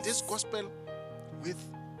preach news. this gospel with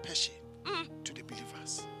passion to the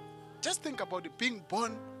believers. Just think about it, being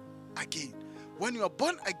born again. When you are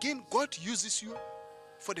born again, God uses you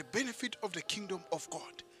for the benefit of the kingdom of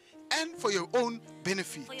God and for your own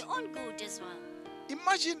benefit. For your own good as well.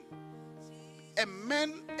 Imagine a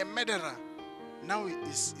man, a murderer, now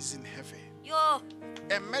is in heaven. Yo,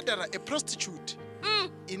 A murderer, a prostitute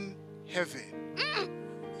in heaven.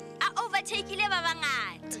 I overtakile ba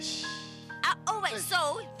bangata. Eish.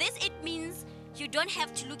 So this it means you don't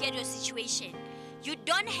have to look at your situation. You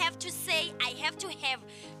don't have to say, I have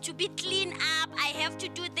to be clean up, I have to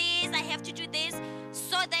do this, I have to do this,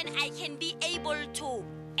 so then I can be able to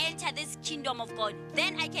enter this kingdom of God.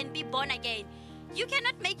 Then I can be born again. You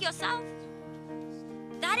cannot make yourself.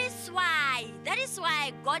 That is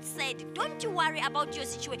why God said, don't you worry about your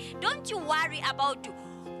situation. Don't you worry about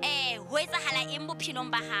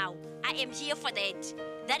I am here for that.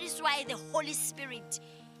 That is why the Holy Spirit,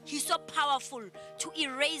 He's so powerful to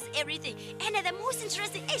erase everything. And the most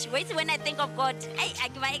interesting is when I think of God, I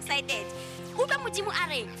get excited.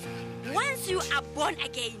 Once you are born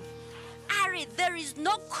again, there is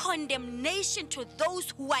no condemnation to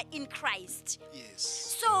those who are in Christ.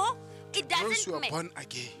 Yes. So it doesn't Those who are matter. born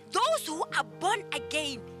again. Those who are born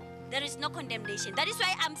again, there is no condemnation. That is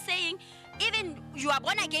why I'm saying, even you are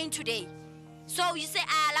born again today. So you say,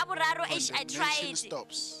 laboraro, I Condemnation tried.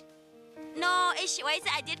 stops. No, why say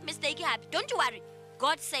I did mistake? Don't you worry.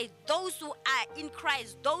 God says those who are in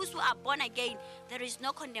Christ, those who are born again, there is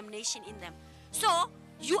no condemnation in them. So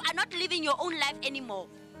you are not living your own life anymore.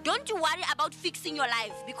 Don't you worry about fixing your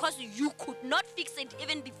life, because you could not fix it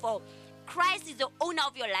even before. Christ is the owner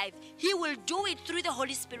of your life. He will do it through the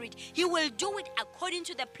Holy Spirit. He will do it according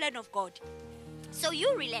to the plan of God. So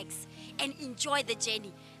you relax and enjoy the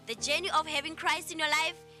journey. The journey of having Christ in your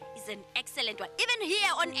life is an excellent one. Even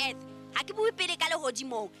here on earth,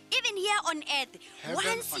 even here on earth,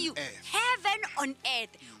 heaven on earth,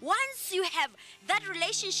 once you have that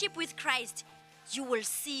relationship with Christ, you will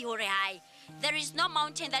see there is no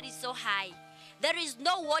mountain that is so high. There is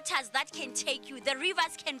no waters that can take you. The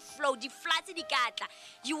rivers can flow.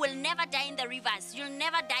 You will never die in the rivers. You'll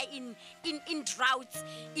never die in droughts.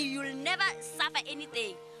 You'll never suffer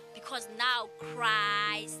anything. Because now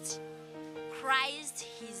Christ,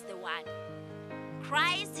 He's the one.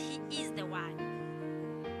 Christ, He is the one.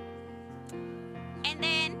 And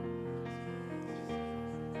then,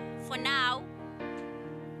 for now,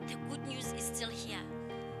 the good news is still here.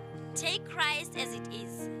 Take Christ as it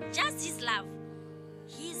is. Just His love.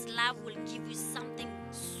 His love will give you something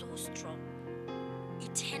so strong.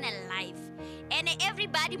 Eternal life. And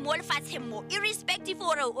everybody more irrespective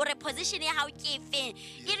or a position how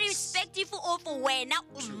irrespective of when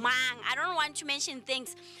I don't want to mention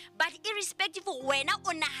things, but irrespective of when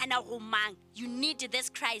you need this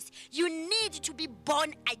Christ. You need to be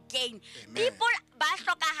born again. Amen. People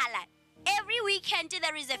every weekend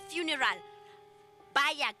there is a funeral.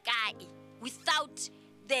 Without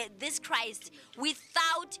this Christ,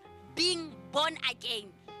 without being born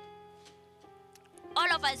again. All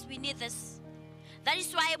of us, we need this. That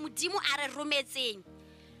is why Mudimu are rometseng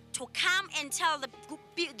to come and tell the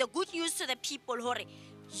good news to the people.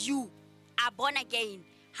 You are born again.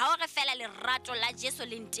 Amen.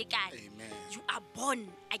 You are born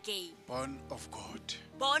again. Born of God.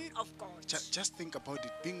 Born of God. Just think about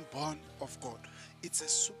it. Being born of God. It's a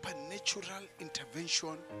supernatural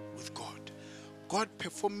intervention with God. God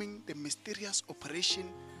performing the mysterious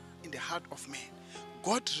operation in the heart of man.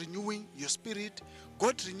 God renewing your spirit.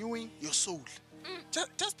 God renewing your soul.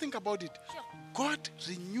 Just think about it. Sure. God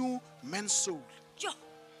renew man's soul. Sure.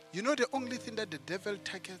 You know the only thing that the devil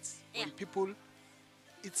targets when people,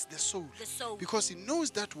 it's the soul. The soul. Because he knows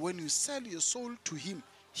that when you sell your soul to him,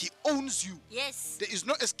 he owns you. Yes. There is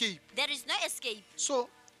no escape. There is no escape. So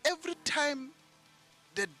every time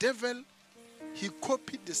the devil, he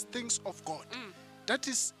copied the things of God. That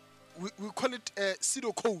is, we call it a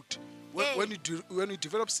pseudo code. When you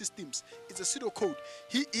develop systems, it's a pseudo code.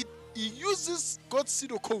 He uses God's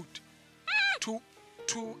pseudo code to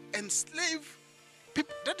enslave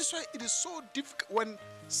people. That is why it is so difficult when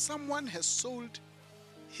someone has sold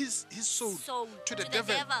his soul to the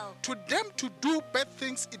devil. To them to do bad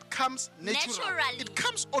things, it comes naturally. It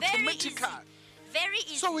comes automatically. Very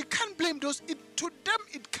easy. So we can't blame those. To them,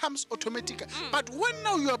 it comes automatically. But when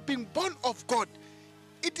now you are being born of God,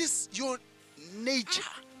 it is your nature.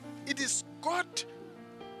 It is God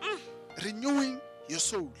renewing your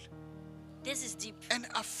soul. This is deep. And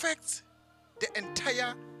affects the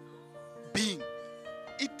entire being.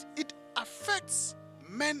 It affects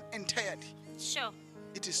man entirely. Sure.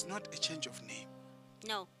 It is not a change of name.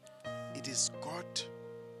 No. It is God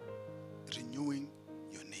renewing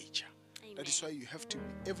your nature. Amen. That is why you have to,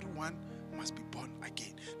 everyone must be born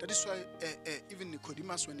again. That is why even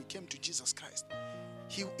Nicodemus, when he came to Jesus Christ,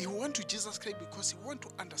 he went to Jesus Christ because he wanted to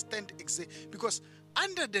understand exactly. Because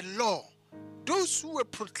under the law, those who were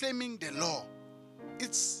proclaiming the law,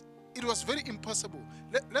 it was very impossible.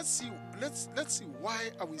 Let's see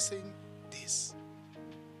why are we saying this.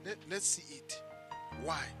 Let's see it.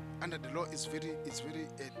 Why? Under the law, it's very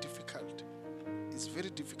difficult. It's very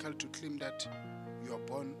difficult to claim that you are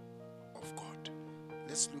born of God.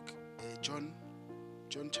 Let's look John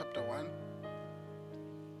chapter 1.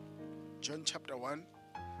 John chapter 1.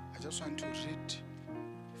 I just want to read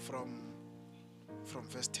from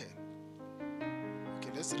verse 10.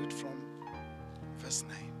 Okay, let's read from verse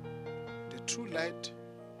 9. The true light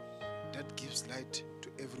that gives light to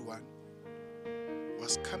everyone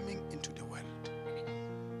was coming into the world.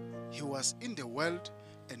 He was in the world,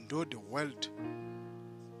 and though the world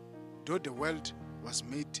was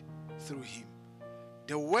made through him,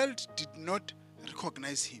 the world did not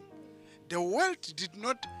recognize him. The world did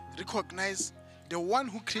not recognize the one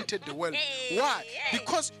who created the world. Why?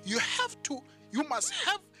 Because you must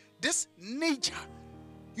have this nature.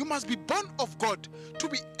 You must be born of God to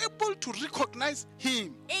be able to recognize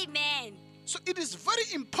him. Amen. So it is very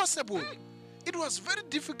impossible. It was very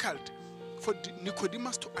difficult for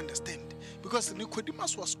Nicodemus to understand, because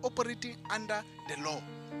Nicodemus was operating under the law.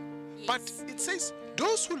 Yes. But it says,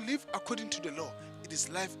 those who live according to the law, it is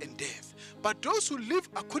life and death. But those who live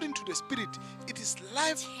according to the Spirit, it is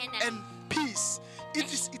life and peace.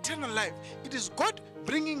 It is eternal life. It is God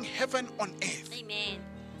bringing heaven on earth. Amen.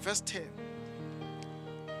 Verse 10.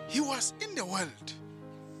 He was in the world,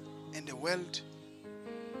 and the world,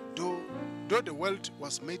 though the world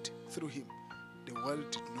was made through him, the world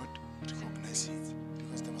did not recognize him,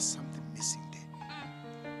 because there was something missing there.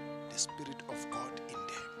 The Spirit of God in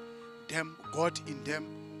them, God in them,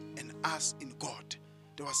 and us in God.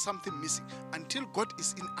 There was something missing. Until God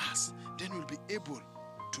is in us, then we'll be able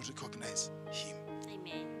to recognize him.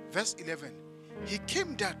 Amen. Verse 11. He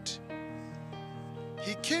came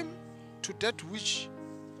to that which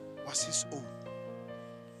was his own.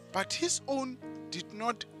 But his own did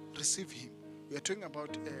not receive him. We are talking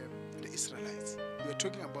about the Israelites. We are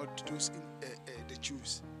talking about those the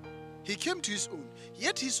Jews. He came to his own,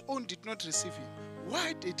 yet his own did not receive him.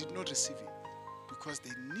 Why they did not receive him? Because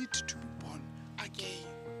they need to be born again.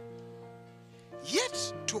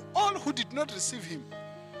 Yet to all who did not receive him,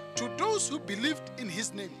 to those who believed in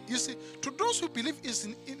his name, you see, to those who believe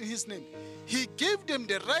in his name, he gave them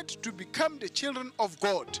the right to become the children of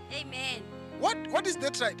God. Amen. What is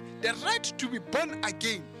that right? The right to be born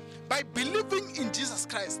again. By believing in Jesus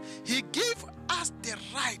Christ, he gave us the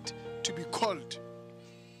right to be called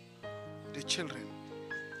the children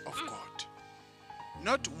of God.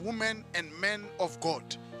 Not women and men of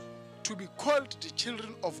God. To be called the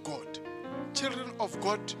children of God. Children of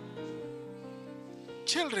God.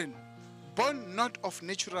 Children born not of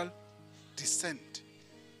natural descent,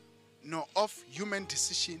 nor of human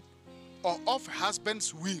decision, or of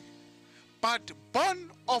husband's will, but born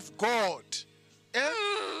of God.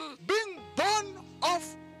 Being born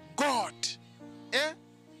of God.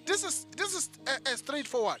 This is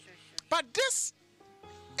straightforward. But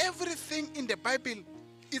everything in the Bible,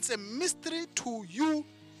 it's a mystery to you.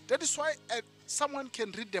 That is why someone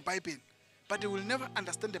can read the Bible, but they will never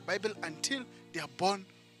understand the Bible until they are born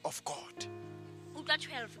of God.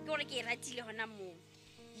 12.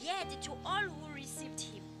 Yet to all who received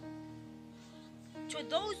him, to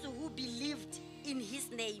those who believed in his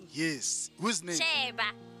name. Yes. Whose name?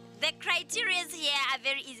 Sheba. The criteria here are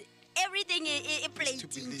very easy. Everything is plain.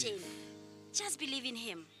 Just believe in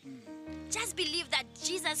him. Just believe that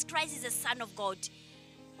Jesus Christ is the Son of God.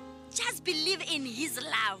 Just believe in his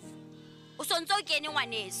love.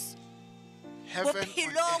 Heaven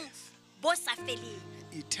on earth.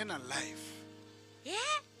 Eternal life. Yeah.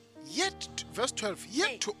 Yet, verse 12,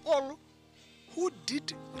 yet to all who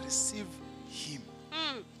did receive him,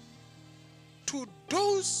 to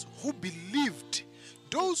those who believed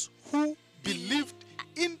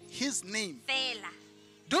in his name,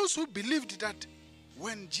 those who believed that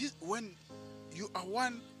when you are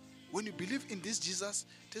one, when you believe in this Jesus,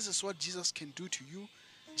 this is what Jesus can do to you.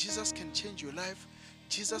 Jesus can change your life.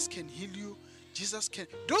 Jesus can heal you. Jesus can.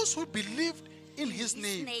 Those who believed in his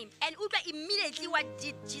name. And immediately what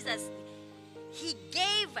did Jesus? He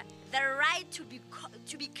gave the right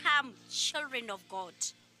to become children of God.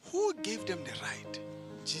 Who gave them the right?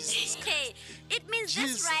 Jesus Christ. It means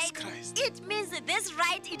Jesus this right. Christ. It means that this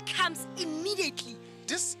right, it comes immediately.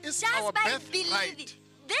 This is Just our by birthright. believing.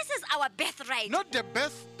 This is our birthright. Not the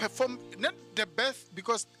birth performed, not the birth,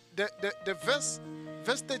 because the verse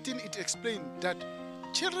 13 it explained that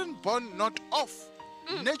children born not of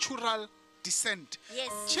natural descent.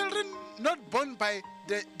 Yes. Children not born by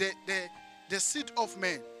the seed of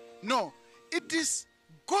man. No, it is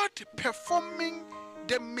God performing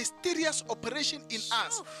the mysterious operation in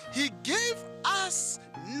us. He gave us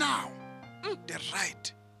now the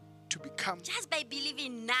right to become. Just by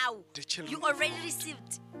believing now, the children you already of God.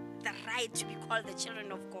 received the right to be called the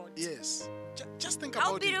children of God. Yes. Just think How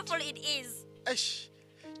about beautiful it is. it.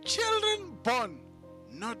 Children born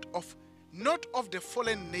not of the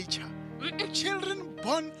fallen nature. Children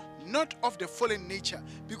born not of the fallen nature,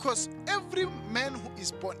 because every man who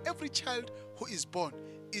is born, every child who is born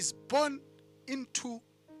into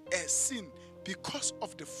a sin because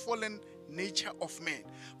of the fallen nature of man.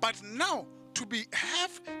 But now to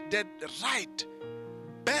have that right,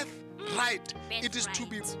 birthright, it is to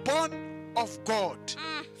be born of God.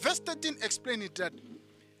 Verse 13 explains it that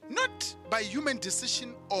not by human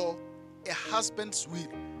decision or a husband's will,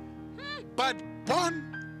 but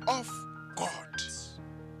born of God,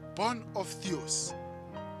 born of THEOS,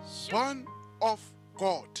 born of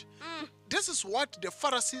God. This is what the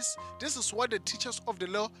Pharisees, this is what the teachers of the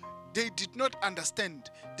law, they did not understand,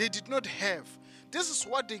 they did not have. This is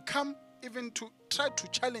what they come even to try to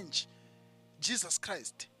challenge Jesus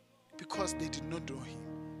Christ, because they did not know him.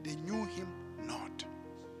 They knew him not.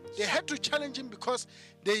 They had to challenge him because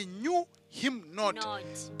they knew him not.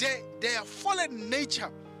 Their fallen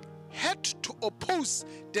nature had to oppose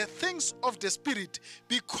the things of the spirit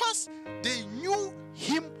because they knew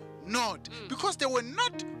him not. Because they were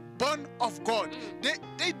not born of God.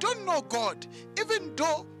 They don't know God. Even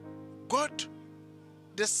though God,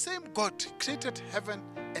 the same God, created heaven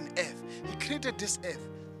and earth. He created this earth,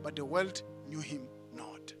 but the world knew him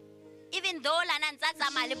not. Even though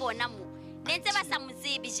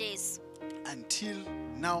until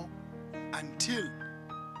now, until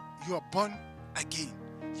you are born again,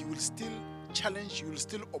 you will still challenge, you will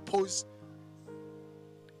still oppose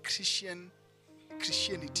Christianity.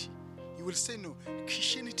 you will say, no,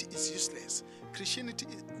 Christianity is useless.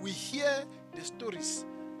 We hear the stories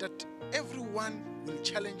that everyone will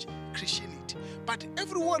challenge Christianity. But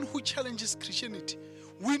everyone who challenges Christianity,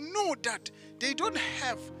 we know that they don't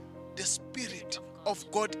have the Spirit of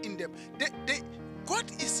God in them. God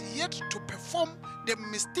is yet to perform the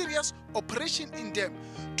mysterious operation in them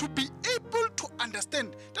to be able to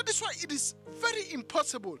understand. That is why it is very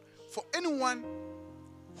impossible for anyone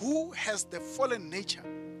who has the fallen nature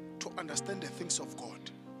to understand the things of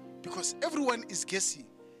God. Because everyone is guessing.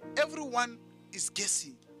 Everyone is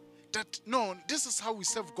guessing that, no, this is how we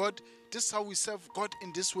serve God. This is how we serve God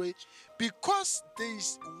in this way. Because they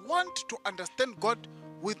want to understand God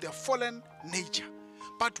with the fallen nature.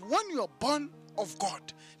 But when you are born of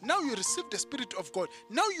God, now you receive the Spirit of God.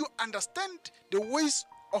 Now you understand the ways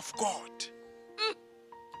of God.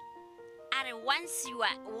 And once you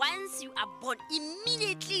are born,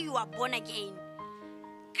 immediately you are born again.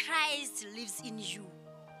 Christ lives in you.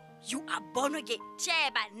 You are born again.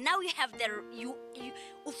 But now you have the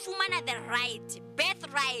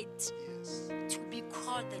birthright Yes. to be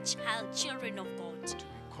called the children of God. To be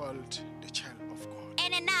called the child of God.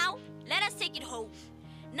 And then now, let us take it home.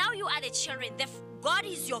 Now you are the children. God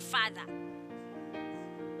is your father.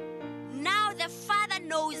 Now the father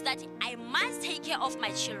knows that I must take care of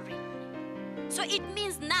my children. So it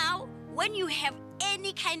means now, when you have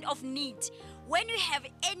any kind of need, when you have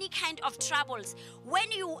any kind of troubles, when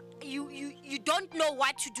you don't know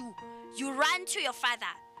what to do, you run to your father.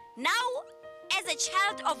 Now, as a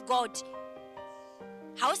child of God,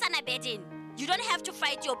 you don't have to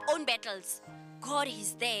fight your own battles. God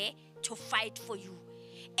is there to fight for you.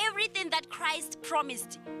 Everything that Christ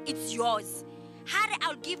promised, it's yours. Harry,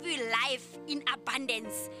 I'll give you life in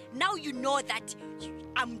abundance. Now you know that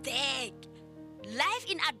I'm there. Life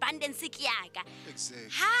in abundance. Exactly.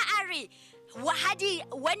 Harry,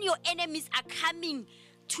 when your enemies are coming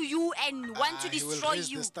to you and want to destroy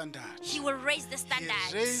you, he will raise the standard.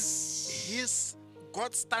 He raise his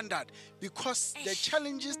God's standard, because the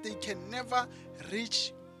challenges, they can never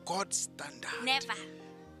reach God's standard. Never.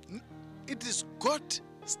 It is God's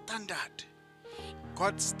standard.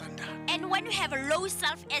 God's standard. And when you have a low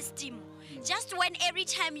self-esteem, just when every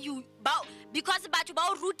time you bow, because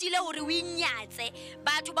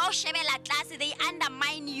they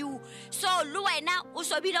undermine you. So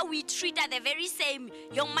we treat at the very same.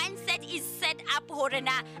 Your mindset is set up.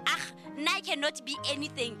 I cannot be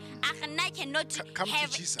anything. I cannot have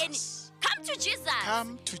any. Come to Jesus.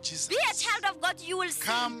 Come to Jesus. Be a child of God. You will see.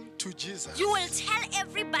 Come to Jesus. You will tell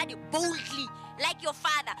everybody boldly, like your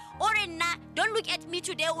father. Don't look at me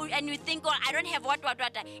today and you think, oh, I don't have what.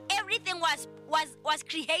 Everything was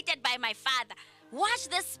created by my father. Watch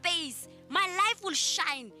this space. My life will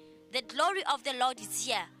shine. The glory of the Lord is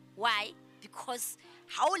here. Why? Because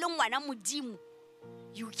how long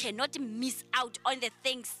you cannot miss out on the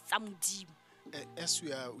things. As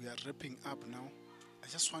we are wrapping up now, I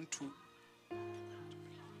just want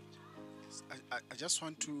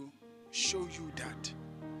to show you that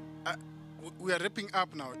we are wrapping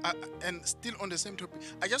up now, and still on the same topic.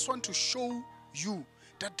 I just want to show you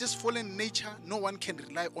that this fallen nature, no one can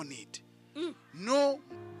rely on it. No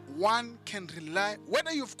one can rely,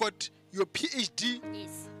 whether you've got your PhD,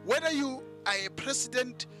 Yes. whether you are a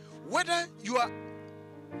president, whether you are,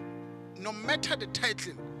 no matter the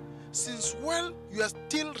title, since you are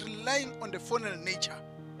still relying on the fallen nature.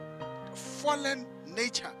 Fallen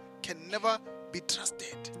nature can never be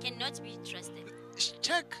trusted. Cannot be trusted.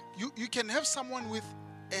 Check, you can have someone with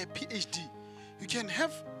a PhD. You can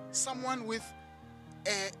have someone with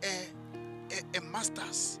a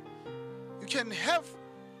master's. You can have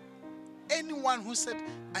anyone who said,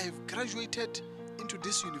 I have graduated into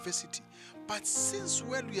this university. But since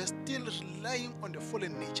we are still relying on the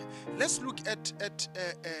fallen nature, let's look at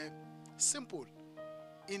simple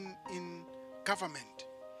in government.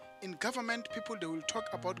 In government, people, they will talk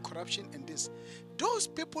about corruption and this. Those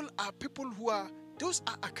people are those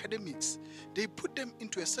are academics. They put them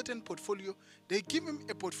into a certain portfolio. They give him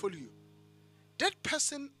a portfolio. That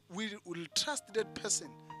person will trust that person,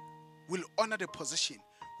 will honor the position,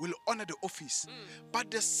 will honor the office.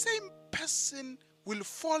 But the same person will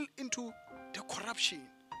fall into the corruption.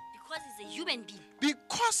 Because he's a human being.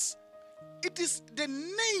 Because it is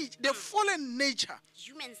the fallen nature.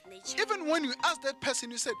 Human's nature. Even when you ask that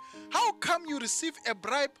person, you said, how come you receive a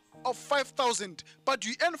bribe of 5,000 but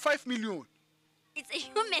you earn 5 million? It's a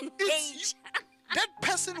human nature. That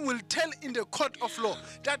person will tell in the court of law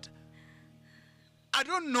that, I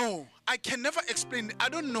don't know, I can never explain it. I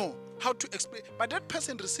don't know how to explain. But that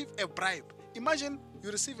person received a bribe. Imagine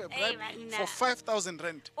you receive a bribe for 5,000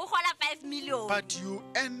 rand. 5 million. But you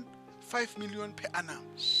earn 5 million per annum.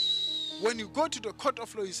 When you go to the court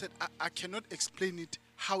of law, he said, I cannot explain it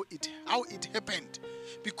how it happened,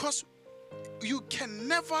 because you can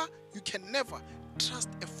never trust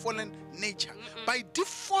a fallen nature. By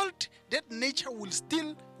default, that nature will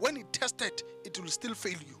still, when it tested, it will still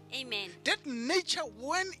fail you. Amen. That nature,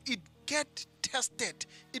 when it get tested,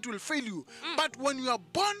 it will fail you. But when you are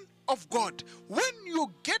born of God, when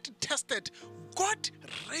you get tested, God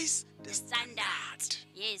raise the standard.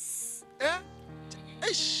 Yes.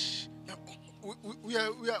 Ish. We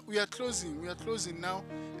are closing. We are closing now,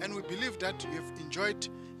 and we believe that you have enjoyed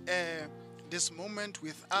this moment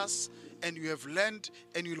with us, and you have learned,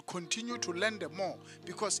 and you'll continue to learn the more.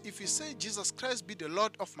 Because if you say, Jesus Christ be the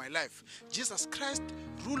Lord of my life, Jesus Christ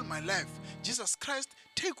rule my life, Jesus Christ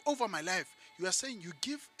take over my life, you are saying you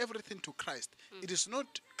give everything to Christ. It is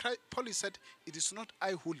not, Paul said, it is not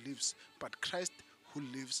I who lives, but Christ who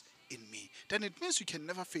lives in me. Then it means you can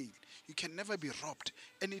never fail. You can never be robbed.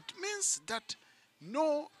 And it means that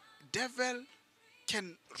no devil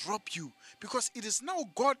can rob you, because it is now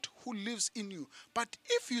God who lives in you. But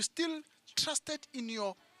if you still trusted in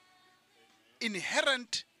your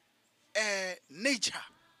inherent nature,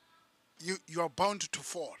 you are bound to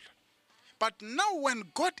fall. But now when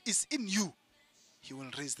God is in you, he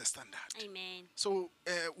will raise the standard. Amen. So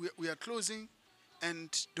we are closing,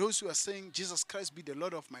 and those who are saying, Jesus Christ be the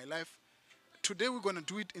Lord of my life, today we're going to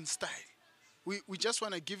do it in style. We just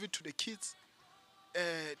want to give it to the kids,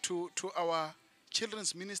 to our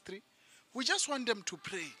children's ministry. We just want them to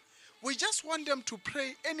pray. We just want them to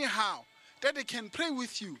pray anyhow, that they can pray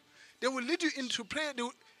with you. They will lead you into prayer.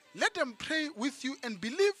 Let them pray with you and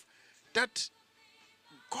believe that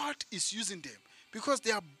God is using them, because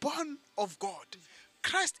they are born of God.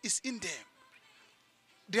 Christ is in them.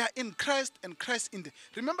 They are in Christ, and Christ in them.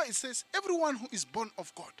 Remember, it says, everyone who is born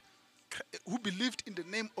of God, who believed in the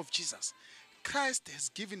name of Jesus, Christ has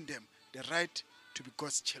given them the right to be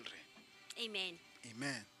God's children. Amen.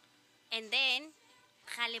 Amen. And then,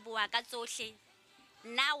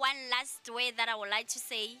 now one last word that I would like to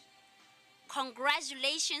say.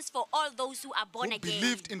 Congratulations for all those who are born who again.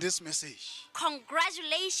 Believed in this message.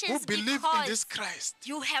 Congratulations, who believed in this Christ.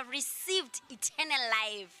 You have received eternal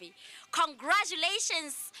life.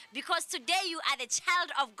 Congratulations, because today you are the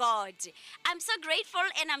child of God. I'm so grateful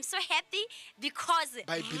and I'm so happy because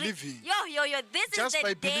by believing. This just is the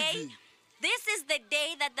by day. Believing. This is the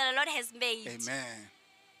day that the Lord has made. Amen.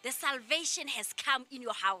 The salvation has come in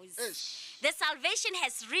your house. Ish. The salvation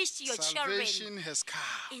has reached your children. Salvation has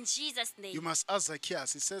come. In Jesus' name. You must ask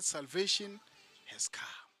Zacchaeus. He said, salvation has come.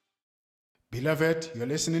 Beloved, you're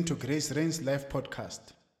listening to Grace Reigns Live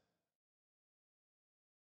Podcast.